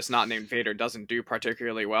X1 that's not named Vader doesn't do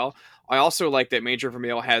particularly well. I also like that Major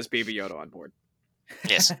Vermeil has Baby Yoda on board.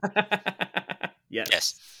 Yes.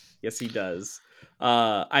 Yes, he does.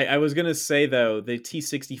 I was gonna say though, the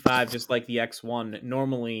T-65, just like the X1,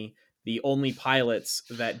 normally the only pilots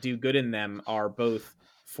that do good in them are both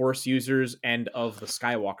Force users and of the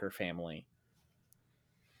Skywalker family.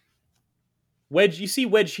 Wedge, you see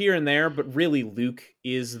Wedge here and there, but really Luke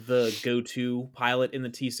is the go-to pilot in the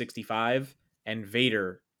T-65, and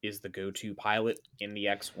Vader is the go-to pilot in the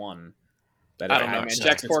X1. I don't know, man.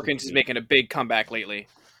 Jax Porkins is making a big comeback lately.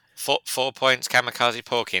 4 points, Kamikaze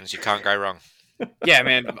Porkins. You can't go wrong. Yeah,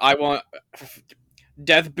 man. I want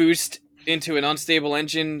death boost into an unstable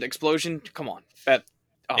engine explosion. Come on.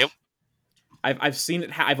 Yep. I've seen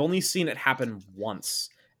it. I've only seen it happen once,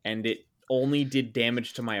 and it only did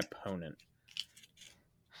damage to my opponent.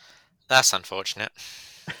 That's unfortunate.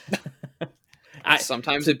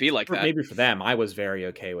 Sometimes it'd be like that. Maybe for them, I was very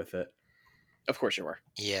okay with it. Of course you were.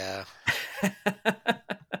 Yeah.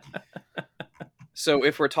 So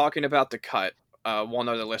if we're talking about the cut, one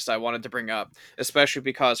other list I wanted to bring up, especially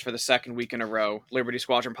because for the second week in a row, Liberty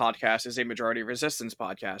Squadron podcast is a majority Resistance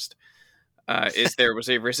podcast, there was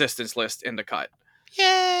a Resistance list in the cut.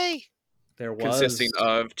 Yay! There was consisting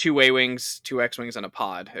of 2 A-Wings, 2 X-Wings, and a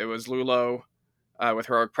pod. It was Lulo with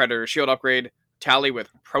Heroic Predator shield upgrade, Tally with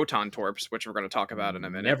Proton Torps, which we're going to talk about in a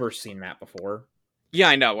minute. Never seen that before. Yeah,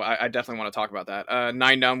 I know. I definitely want to talk about that.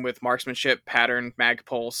 9 Numb with Marksmanship, Pattern, Mag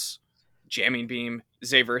Pulse, Jamming Beam,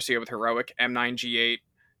 Zay Versio with Heroic, M9G8,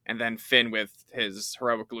 and then Finn with his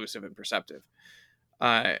Heroic Elusive and Perceptive.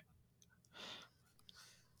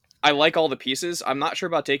 I like all the pieces. I'm not sure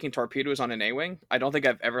about taking torpedoes on an A-Wing. I don't think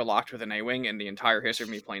I've ever locked with an A-Wing in the entire history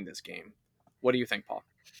of me playing this game. What do you think, Paul?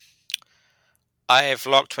 I've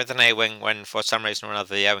locked with an A-Wing when, for some reason or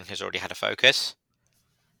another, the A-Wing has already had a focus.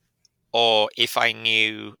 Or if I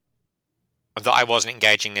knew that I wasn't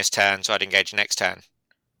engaging this turn, so I'd engage next turn.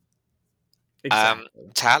 Exactly.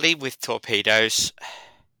 Tally with torpedoes,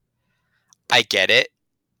 I get it.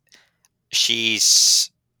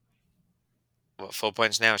 She's... what, 4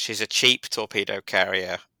 points now? She's a cheap torpedo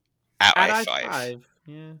carrier at I5.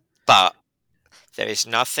 Yeah. But there is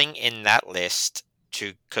nothing in that list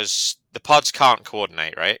because the pods can't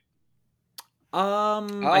coordinate, right?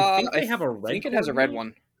 I think they have a red. I think it has a red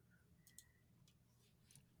one.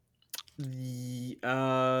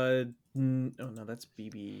 Oh no, that's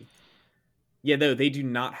BB. Yeah, no, they do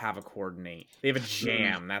not have a coordinate. They have a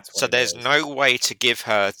jam. That's what. So there's no way to give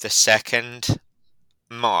her the second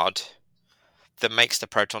mod that makes the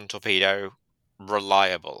proton torpedo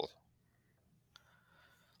reliable.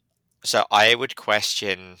 So I would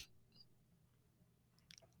question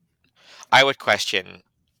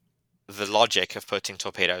the logic of putting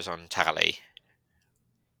torpedoes on Tally.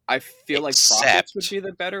 I feel like Profits would be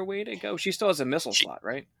the better way to go. She still has a missile slot,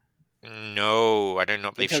 right? No, I do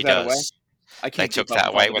not believe she does. They took that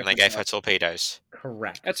away when they gave her torpedoes.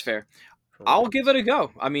 Correct. That's fair. I'll give it a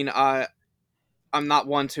go. I mean, I'm not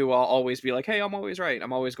one to always be like, hey, I'm always right.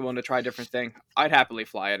 I'm always going to try a different thing. I'd happily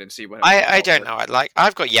fly it and see what... I don't know.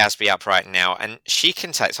 I've got Yasby up right now, and she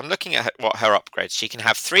can take... So I'm looking at what her upgrades. She can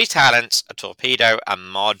have 3 talents, a torpedo, a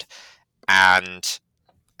mod, and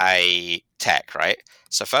a tech, right?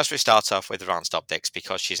 So first we start off with Advanced Optics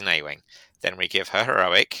because she's an A-Wing. Then we give her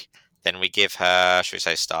Heroic. Then we give her, should we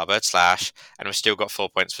say, Starboard Slash, and we've still got 4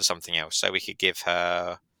 points for something else. So we could give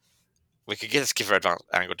her... let's give her Advanced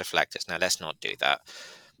Angle Deflectors. No, let's not do that.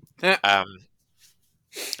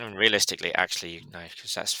 And realistically, actually, no,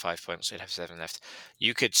 because that's 5 points, so you'd have 7 left.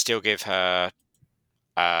 You could still give her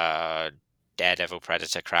Daredevil,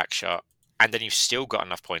 Predator, Crackshot, and then you've still got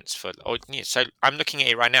enough points for... so I'm looking at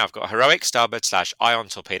it right now. I've got Heroic, Starboard Slash, Ion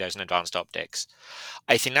Torpedoes, and Advanced Optics.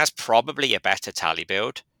 I think that's probably a better Tally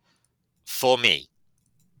build for me.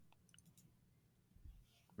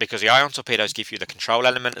 Because the Ion Torpedoes give you the control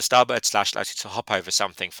element, the Starboard Slash allows you to hop over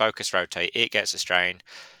something, focus, rotate, it gets a strain,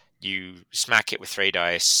 you smack it with 3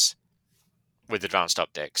 dice with Advanced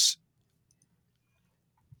Optics.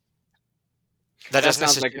 That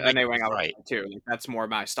sounds like an A-Wing right too. That's more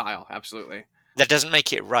my style, absolutely. That doesn't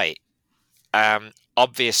make it right.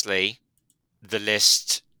 Obviously, the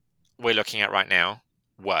list we're looking at right now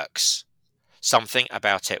works. Something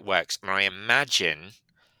about it works. And I imagine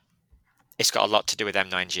it's got a lot to do with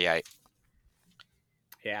M9G8.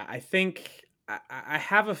 Yeah, I think... I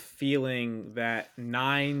have a feeling that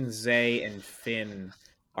 9, Zay, and Finn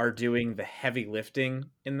are doing the heavy lifting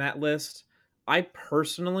in that list. I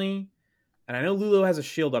personally... and I know Lulo has a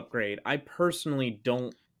shield upgrade. I personally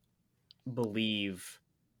don't believe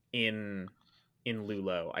in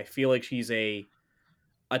Lulo. I feel like she's a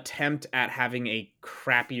attempt at having a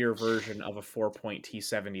crappier version of a 4-point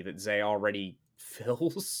T70 that Zay already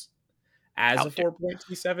fills as a 4-point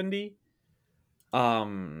T70.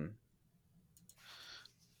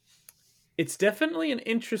 It's definitely an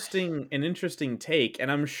interesting take, and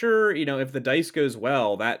I'm sure, if the dice goes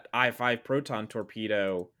well, that I5 proton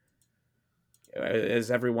torpedo, as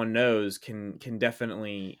everyone knows, can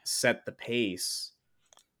definitely set the pace.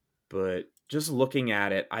 But just looking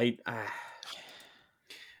at it,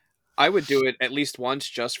 I would do it at least once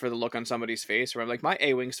just for the look on somebody's face where I'm like, my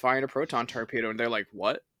A-Wing's firing a proton torpedo, and they're like,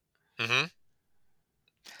 what? Mm-hmm.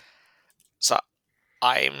 So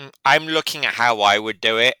I'm looking at how I would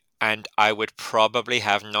do it, and I would probably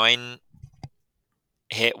have 9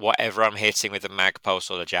 hit whatever I'm hitting with the Mag Pulse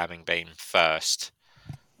or the Jamming Beam first.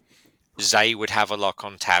 Zay would have a lock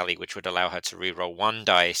on Tally, which would allow her to reroll 1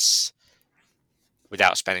 dice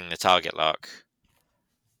without spending the target lock.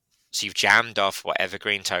 So you've jammed off whatever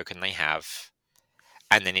green token they have,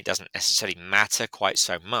 and then it doesn't necessarily matter quite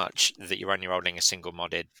so much that you're only rolling a single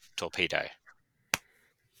modded torpedo.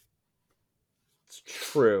 It's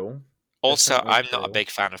true. Also, I'm not a big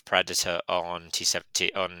fan of Predator on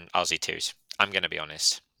T70 on RZ2s. I'm going to be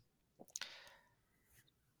honest.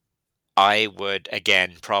 I would,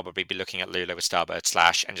 again, probably be looking at Lula with Starbird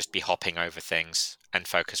Slash and just be hopping over things and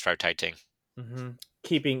focus rotating. Mm-hmm.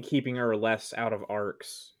 Keeping her less out of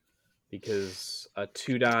arcs, because a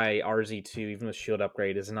 2-die RZ2, even with shield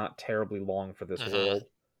upgrade, is not terribly long for this world.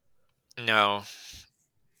 No.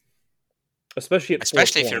 Especially at 4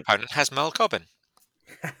 if your opponent has Merle Cobbin.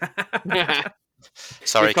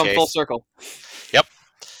 Sorry, We've come Keith. full circle. Yep.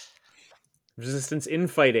 Resistance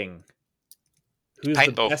infighting. Who's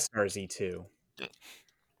Paintball. the best RZ2?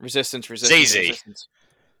 Resistance. ZZ.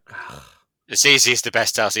 ZZ is the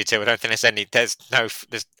best RZ2. I don't think there's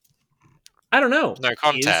I don't know. No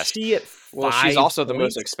contest. Is she at 5 she's also points? the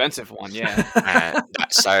most expensive one, yeah.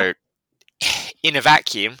 So, in a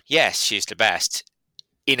vacuum, yes, she's the best.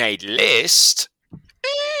 In a list,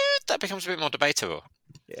 that becomes a bit more debatable.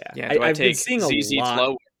 Yeah. I've been seeing ZZ a lot.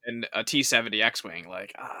 Slow and a T-70 X-Wing.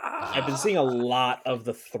 I've been seeing a lot of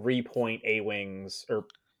the 3-point A-Wings, or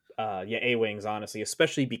A-Wings, honestly,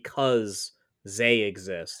 especially because Zay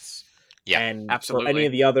exists. Yeah, and absolutely. For any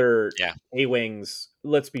of the other A-Wings,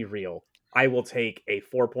 let's be real. I will take a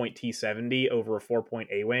 4-point T-70 over a 4-point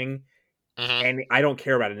A-Wing, and I don't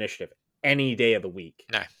care about initiative any day of the week.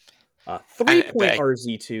 No. 3-point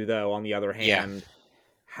RZ2, though, on the other hand,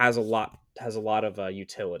 has a lot of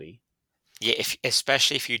utility. Yeah,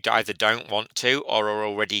 especially if you either don't want to or are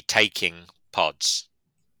already taking pods.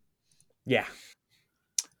 Yeah.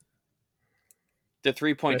 The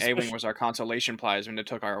 3-point A-Wing was our consolation prize when it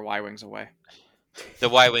took our Y-Wings away. The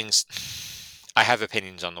Y-Wings, I have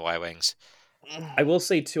opinions on the Y-Wings. I will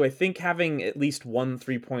say, too, I think having at least one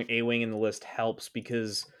 3-point A-Wing in the list helps,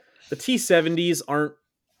 because the T-70s aren't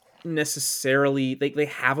necessarily... They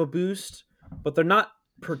have a boost, but they're not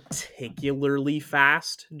particularly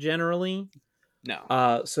fast, generally.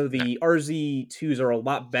 No. So the RZ2s are a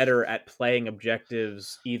lot better at playing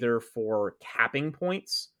objectives, either for capping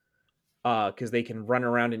points, because they can run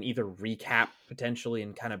around and either recap, potentially,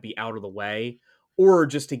 and kind of be out of the way, or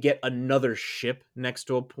just to get another ship next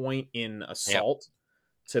to a point in assault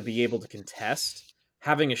to be able to contest.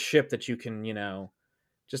 Having a ship that you can,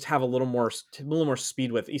 just have a little more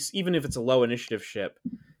speed with, even if it's a low initiative ship,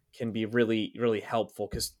 can be really, really helpful,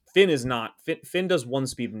 because Finn does 1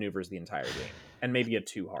 speed maneuvers the entire game, and maybe a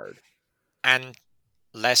 2 hard. And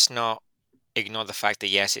let's not ignore the fact that,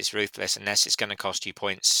 yes, it's ruthless, and yes, it's going to cost you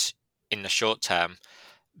points in the short term,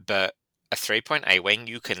 but a 3-point A-Wing,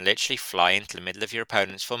 you can literally fly into the middle of your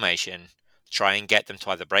opponent's formation, try and get them to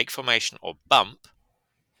either break formation or bump,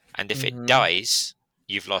 and if it dies,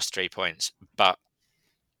 you've lost 3 points. But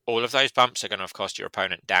all of those bumps are going to have cost your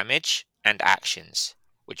opponent damage and actions,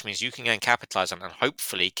 which means you can then capitalize on and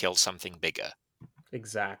hopefully kill something bigger.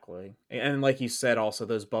 Exactly. And like you said, also,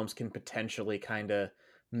 those bumps can potentially kind of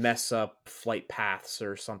mess up flight paths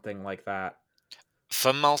or something like that.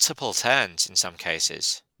 For multiple turns in some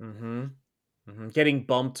cases. Getting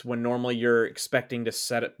bumped when normally you're expecting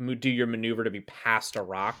to do your maneuver to be past a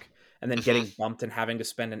rock, and then getting bumped and having to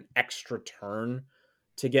spend an extra turn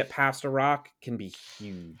to get past a rock can be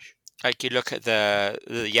huge. Like, you look at the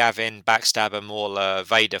Yavin, Backstabber, Mauler,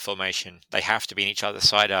 Vader formation. They have to be in each other's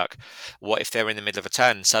side arc. What if they're in the middle of a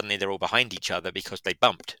turn and suddenly they're all behind each other because they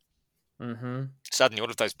bumped? Suddenly all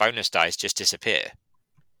of those bonus dice just disappear.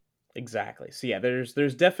 Exactly. So yeah,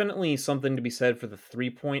 there's definitely something to be said for the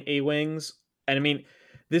 3-point A-Wings. And I mean,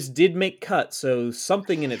 this did make cut, so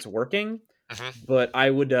something in it's working. But I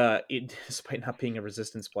would, despite not being a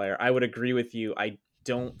Resistance player, I would agree with you. I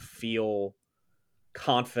don't feel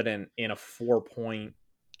confident in a 4-point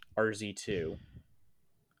RZ2.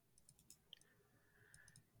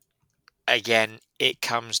 Again, it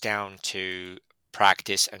comes down to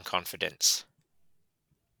practice and confidence.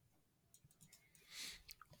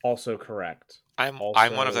 Also correct. I'm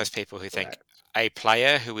one of those people who think a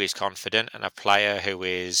player who is confident and a player who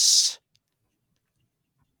is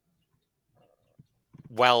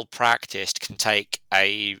well practiced can take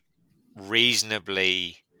a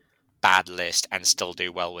reasonably bad list and still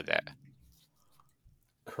do well with it.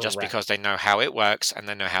 Correct. Just because they know how it works and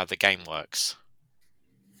they know how the game works.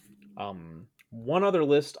 One other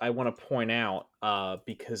list I want to point out,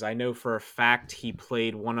 because I know for a fact he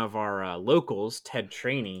played one of our locals, Ted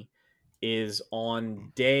Traney, is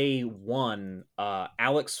on day 1,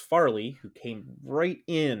 Alex Farley, who came right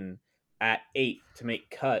in at 8 to make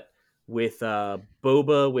cut, with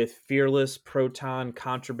Boba, with Fearless, Proton,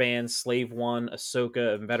 Contraband, Slave 1,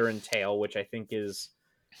 Ahsoka, and Veteran Tail, which I think is,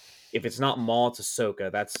 if it's not Maul, it's Ahsoka.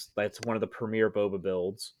 That's one of the premier Boba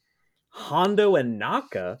builds. Hondo and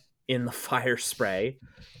Naka in the Fire Spray,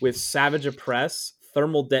 with Savage Oppress,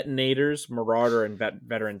 Thermal Detonators, Marauder, and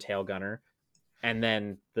Veteran Tail Gunner. and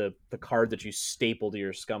then the card that you staple to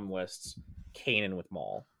your scum lists, Kanan with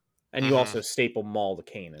Maul, and you also staple Maul to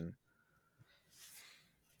Kanan.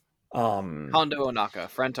 Hondo Onaka,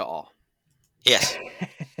 friend to all. Yes.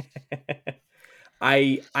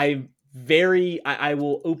 I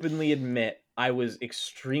will openly admit I was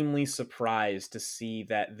extremely surprised to see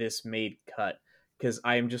that this made cut, because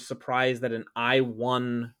I am just surprised that an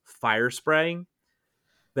I-1 fire spray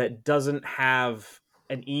that doesn't have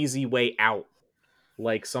an easy way out,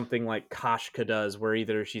 like something like Kashka does, where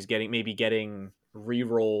either she's getting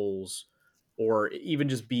rerolls or even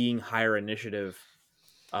just being higher initiative,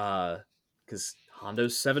 because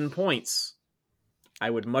Hondo's 7 points. I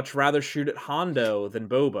would much rather shoot at Hondo than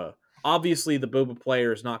Boba. Obviously, the Boba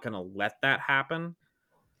player is not going to let that happen.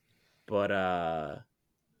 But,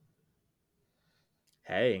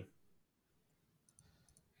 hey.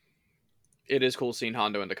 It is cool seeing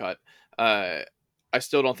Hondo in the cut. I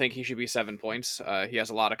still don't think he should be 7 points. He has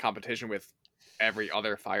a lot of competition with every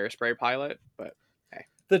other fire spray pilot, but hey.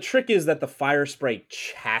 The trick is that the fire spray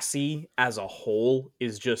chassis as a whole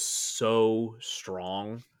is just so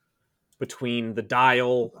strong. Between the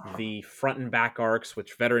dial, the front and back arcs,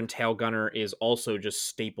 which Veteran Tail Gunner is also just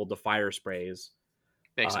stapled to fire sprays,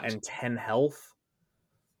 and 10 health.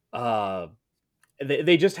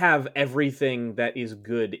 They just have everything that is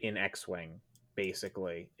good in X-Wing,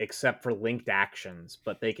 basically, except for linked actions,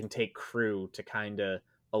 but they can take crew to kind of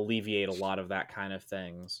alleviate a lot of that kind of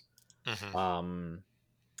things.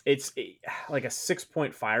 It's like a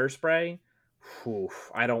 6-point fire spray. Whew,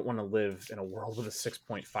 I don't want to live in a world with a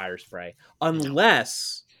 6-point fire spray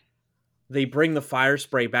unless they bring the fire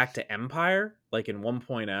spray back to Empire, like in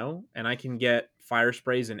 1.0, and I can get fire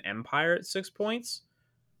sprays in Empire at 6 points.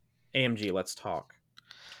 AMG, let's talk.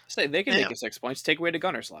 Say they can make it 6 points. Take away the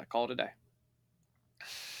gunner slot. Call it a day.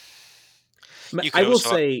 I will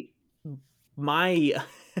say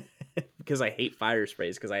because I hate fire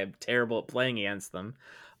sprays because I am terrible at playing against them.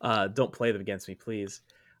 Don't play them against me, please.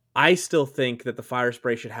 I still think that the fire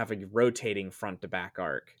spray should have a rotating front to back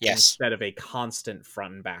arc instead of a constant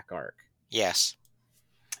front and back arc. Yes.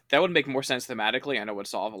 That would make more sense thematically, and it would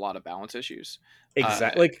solve a lot of balance issues.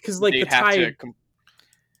 Exactly. Because the TIE...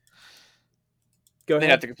 Go ahead.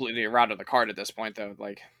 They have to completely get rid of the card at this point, though.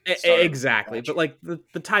 Exactly. But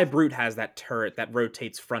the TIE Brute has that turret that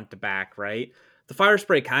rotates front to back, right? The fire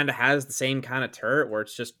spray kind of has the same kind of turret where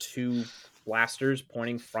it's just 2 blasters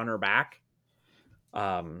pointing front or back.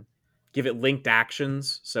 Give it linked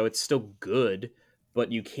actions, so it's still good, but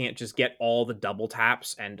you can't just get all the double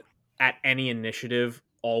taps and at any initiative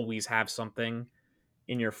always have something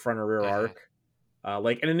in your front or rear arc.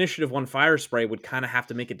 Like an initiative 1 fire spray would kind of have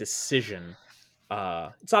to make a decision.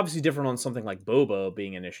 It's obviously different on something like Boba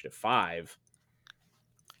being initiative 5,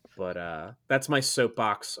 but that's my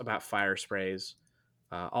soapbox about fire sprays.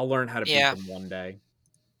 I'll learn how to beat them one day.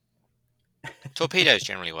 Torpedoes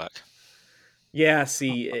generally work. Yeah,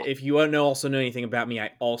 see, if you also know anything about me,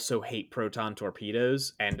 I also hate proton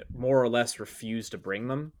torpedoes and more or less refuse to bring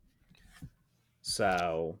them.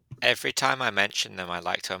 So every time I mention them, I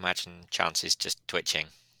like to imagine Chance's just twitching.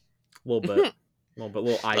 A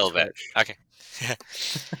little eye twitch. Okay.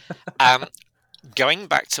 Going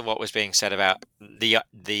back to what was being said about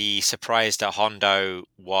the surprise that Hondo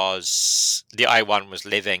was the I-1 was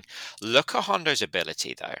living. Look at Hondo's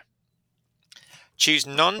ability though. Choose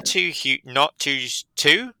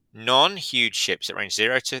two non-huge ships at range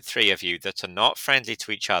 0 to 3 of you that are not friendly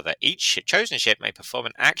to each other. Each chosen ship may perform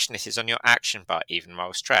an action that is on your action bar, even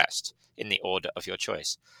while stressed, in the order of your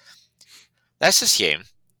choice. Let's assume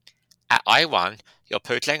at I-1 you're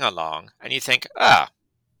pootling along and you think,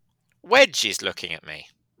 Wedge is looking at me.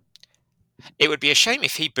 It would be a shame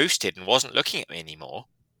if he boosted and wasn't looking at me anymore.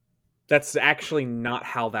 That's actually not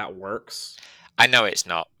how that works. I know it's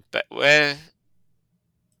not, but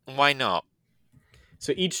why not?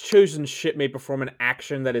 So each chosen ship may perform an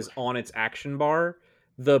action that is on its action bar.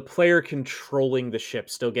 The player controlling the ship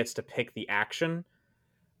still gets to pick the action.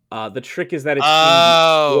 The trick is that it's in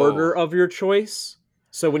the order of your choice.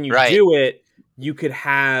 So when you do it, you could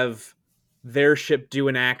have their ship do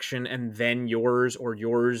an action and then yours, or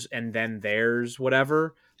yours and then theirs,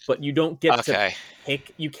 whatever. But you don't get to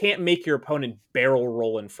pick. You can't make your opponent barrel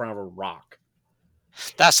roll in front of a rock.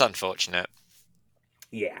 That's unfortunate.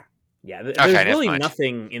 Yeah. There's really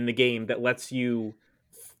nothing in the game that lets you,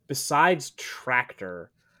 besides Tractor,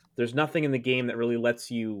 there's nothing in the game that really lets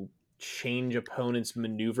you change opponents'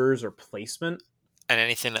 maneuvers or placement. And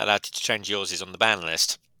anything that allowed you to change yours is on the ban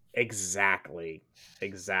list. Exactly.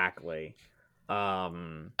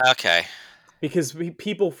 Okay. Because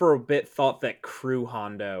people for a bit thought that Crew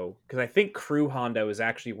Hondo, because I think Crew Hondo is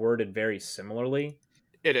actually worded very similarly.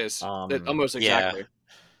 It is. Almost exactly.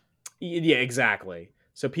 Yeah, exactly.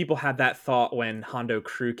 So people had that thought when Hondo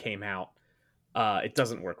Crew came out. It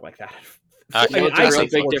doesn't work like that. Okay. You know what the real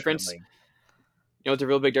big difference? You know what the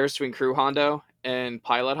real big difference between Crew Hondo and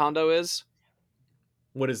Pilot Hondo is?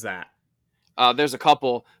 What is that? There's a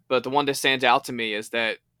couple, but the one that stands out to me is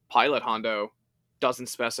that Pilot Hondo does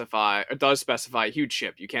specify a huge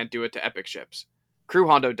ship. You can't do it to epic ships. Crew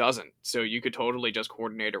Hondo doesn't, so you could totally just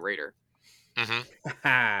coordinate a raider. Yep.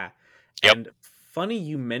 And funny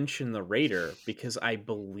you mention the raider, because I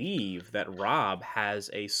believe that Rob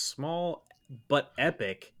has a small but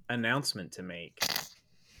epic announcement to make.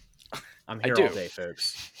 I'm here all day,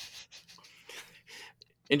 folks.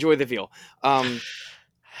 Enjoy the veal.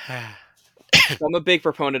 So I'm a big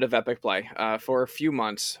proponent of epic play. For a few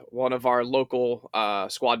months, one of our local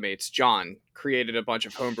squad mates, John, created a bunch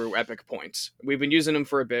of homebrew epic points. We've been using them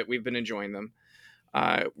for a bit. We've been enjoying them.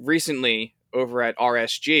 Recently, over at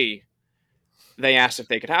RSG, they asked if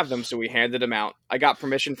they could have them, so we handed them out. I got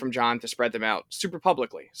permission from John to spread them out super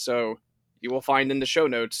publicly. So you will find in the show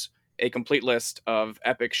notes a complete list of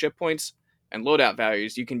epic ship points and loadout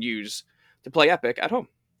values you can use to play epic at home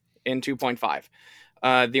in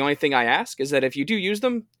 2.5. The only thing I ask is that if you do use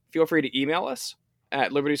them, feel free to email us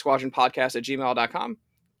at libertysquadronpodcast@gmail.com.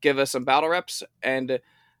 Give us some battle reps and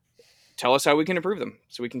tell us how we can improve them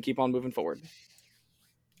so we can keep on moving forward.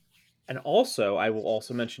 And also, I will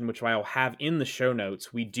also mention, which I'll have in the show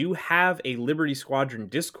notes, we do have a Liberty Squadron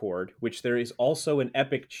Discord, which there is also an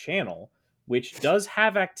Epic channel, which does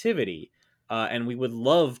have activity. And we would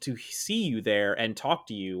love to see you there and talk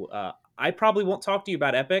to you. I probably won't talk to you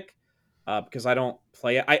about Epic because I don't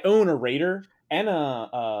play it. I own a Raider and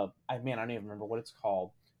I don't even remember what it's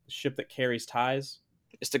called. The ship that carries ties.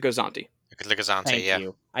 It's the Gozanti. Thank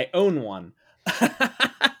you. I own one.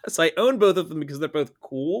 So I own both of them because they're both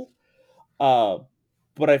cool. But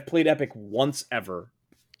I've played Epic once ever.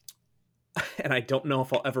 And I don't know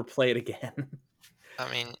if I'll ever play it again.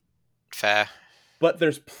 I mean, fair. But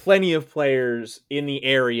there's plenty of players in the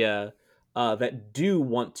area that do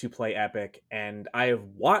want to play Epic, and I have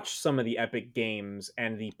watched some of the Epic games,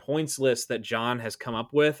 and the points list that John has come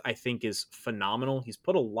up with, I think, is phenomenal. He's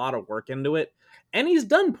put a lot of work into it, and he's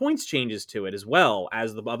done points changes to it as well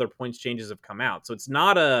as the other points changes have come out. So it's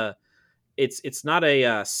not a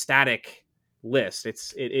static list.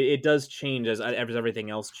 It does change as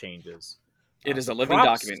everything else changes. It is a living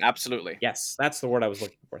document, absolutely. Yes, that's the word I was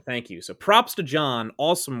looking for. Thank you. So props to John.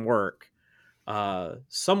 Awesome work.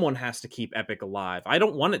 Someone has to keep Epic alive. I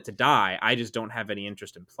don't want it to die. I just don't have any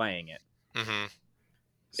interest in playing it. Mm-hmm.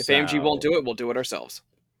 If AMG won't do it, we'll do it ourselves.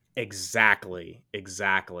 Exactly.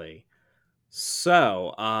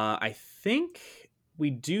 So, I think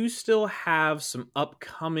we do still have some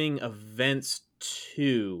upcoming events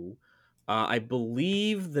too. I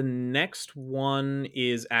believe the next one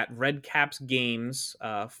is at Red Caps Games,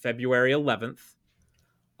 February 11th.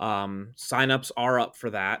 Signups are up for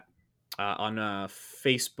that on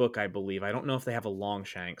Facebook, I believe. I don't know if they have a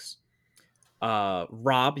Longshanks.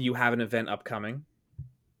 Rob, you have an event upcoming.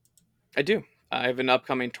 I do. I have an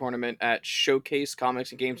upcoming tournament at Showcase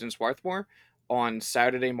Comics and Games in Swarthmore on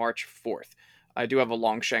Saturday, March 4th. I do have a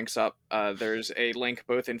Longshanks up. There's a link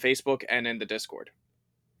both in Facebook and in the Discord.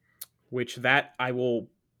 Which that I will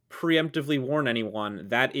preemptively warn anyone,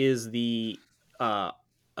 that is the Grit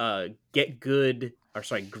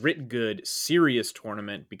Good serious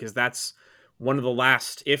tournament, because that's one of the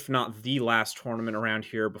last, if not the last tournament around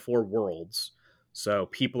here before Worlds. So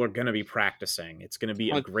people are going to be practicing. It's going to be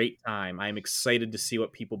a great time. I'm excited to see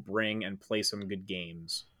what people bring and play some good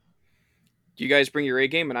games. You guys bring your A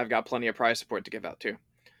game, and I've got plenty of prize support to give out too.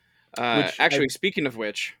 Speaking of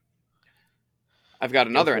which, I've got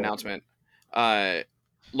another announcement.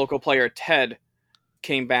 Local player Ted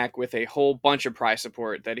came back with a whole bunch of prize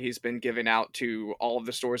support that he's been giving out to all of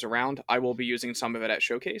the stores around. I will be using some of it at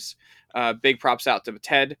Showcase. Big props out to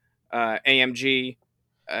Ted, AMG,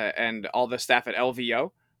 and all the staff at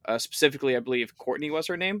LVO. Specifically, I believe Courtney was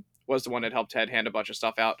her name, was the one that helped Ted hand a bunch of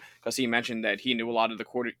stuff out, because he mentioned that he knew a lot of the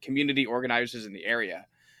community organizers in the area.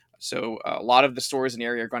 So a lot of the stores in the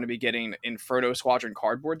area are going to be getting Inferno Squadron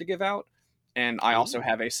cardboard to give out. And I also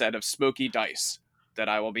have a set of Smoky dice that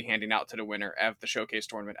I will be handing out to the winner of the Showcase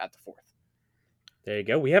tournament at the 4th. There you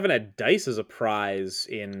go. We haven't had dice as a prize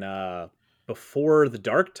in before the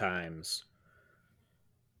dark times.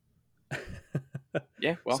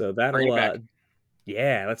 Yeah, well, so that'll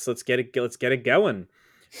let's get it going.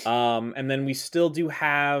 And then we still do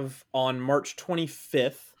have on March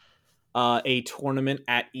 25th a tournament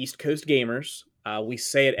at East Coast Gamers. We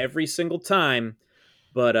say it every single time,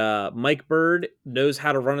 but Mike Bird knows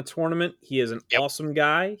how to run a tournament. He is an awesome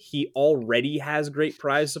guy. He already has great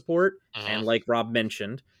prize support. And like Rob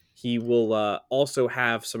mentioned, he will also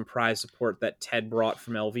have some prize support that Ted brought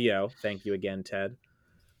from LVO. Thank you again, Ted.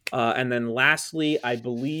 And then lastly, I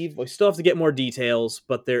believe we still have to get more details,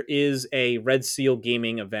 but there is a Red Seal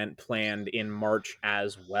Gaming event planned in March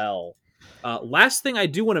as well. Last thing I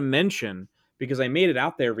do want to mention, because I made it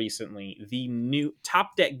out there recently, the new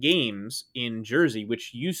Top Deck Games in Jersey,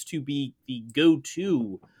 which used to be the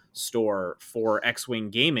go-to store for X-Wing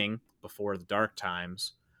gaming before the dark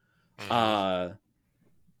times,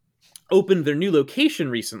 opened their new location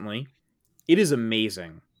recently. It is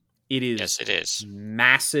amazing. It is, yes, it is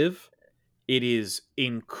massive. It is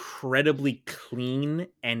incredibly clean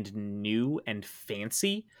and new and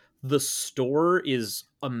fancy. The store is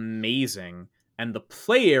amazing, and the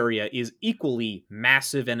play area is equally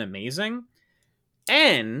massive and amazing.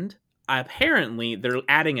 And apparently, they're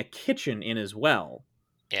adding a kitchen in as well.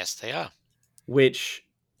 Yes, they are. Which,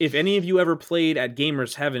 if any of you ever played at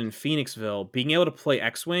Gamers Heaven in Phoenixville, being able to play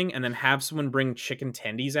X-Wing and then have someone bring chicken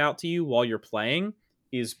tendies out to you while you're playing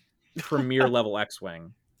is premier level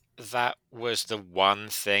X-Wing. That was the one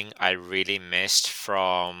thing I really missed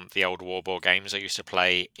from the old Warboard games I used to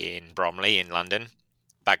play in Bromley in London,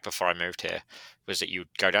 back before I moved here, was that you'd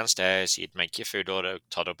go downstairs, you'd make your food order,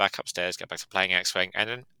 toddle back upstairs, get back to playing X-Wing, and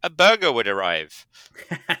then a burger would arrive.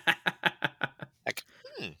 Like,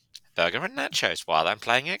 burger and nachos while I'm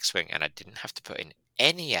playing X-Wing, and I didn't have to put in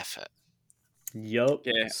any effort. Yup.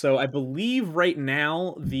 Yeah. So I believe right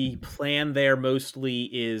now the plan there mostly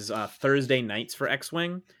is Thursday nights for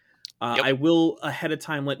X-Wing. I will ahead of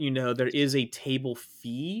time let you know there is a table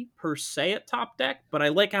fee per se at Top Deck, but I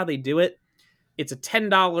like how they do it. It's a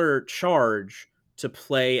 $10 charge to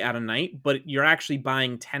play at a night, but you're actually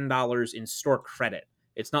buying $10 in store credit.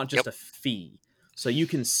 It's not just a fee. So you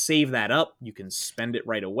can save that up. You can spend it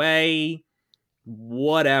right away.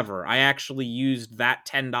 Whatever. I actually used that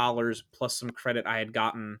 $10 plus some credit I had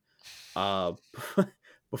gotten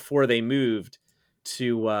before they moved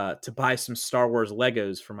to buy some Star Wars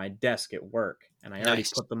Legos for my desk at work, and I already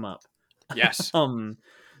put them up. Yes.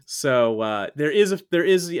 So there is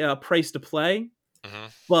a price to play,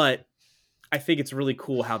 but I think it's really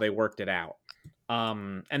cool how they worked it out.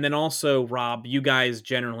 And then also, Rob, you guys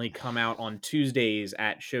generally come out on Tuesdays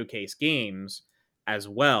at Showcase Games as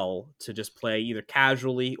well to just play either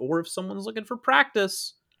casually or if someone's looking for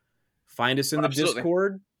practice, find us in the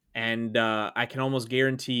Discord. And I can almost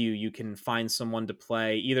guarantee you can find someone to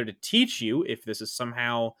play, either to teach you if this is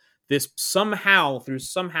somehow through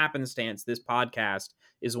some happenstance, this podcast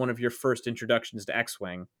is one of your first introductions to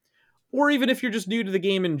X-Wing, or even if you're just new to the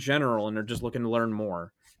game in general and are just looking to learn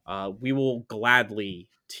more. We will gladly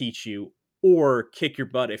teach you or kick your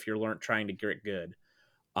butt if you're trying to get good.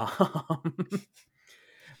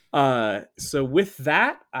 So with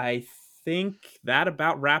that, I think that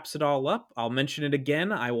about wraps it all up. I'll mention it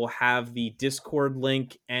again. I will have the Discord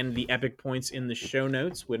link and the epic points in the show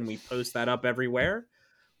notes when we post that up everywhere.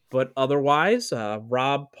 But otherwise,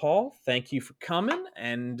 Rob, Paul, thank you for coming,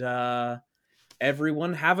 and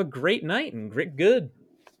everyone have a great night and grit good.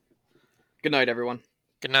 Good night, everyone.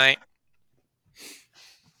 Good night.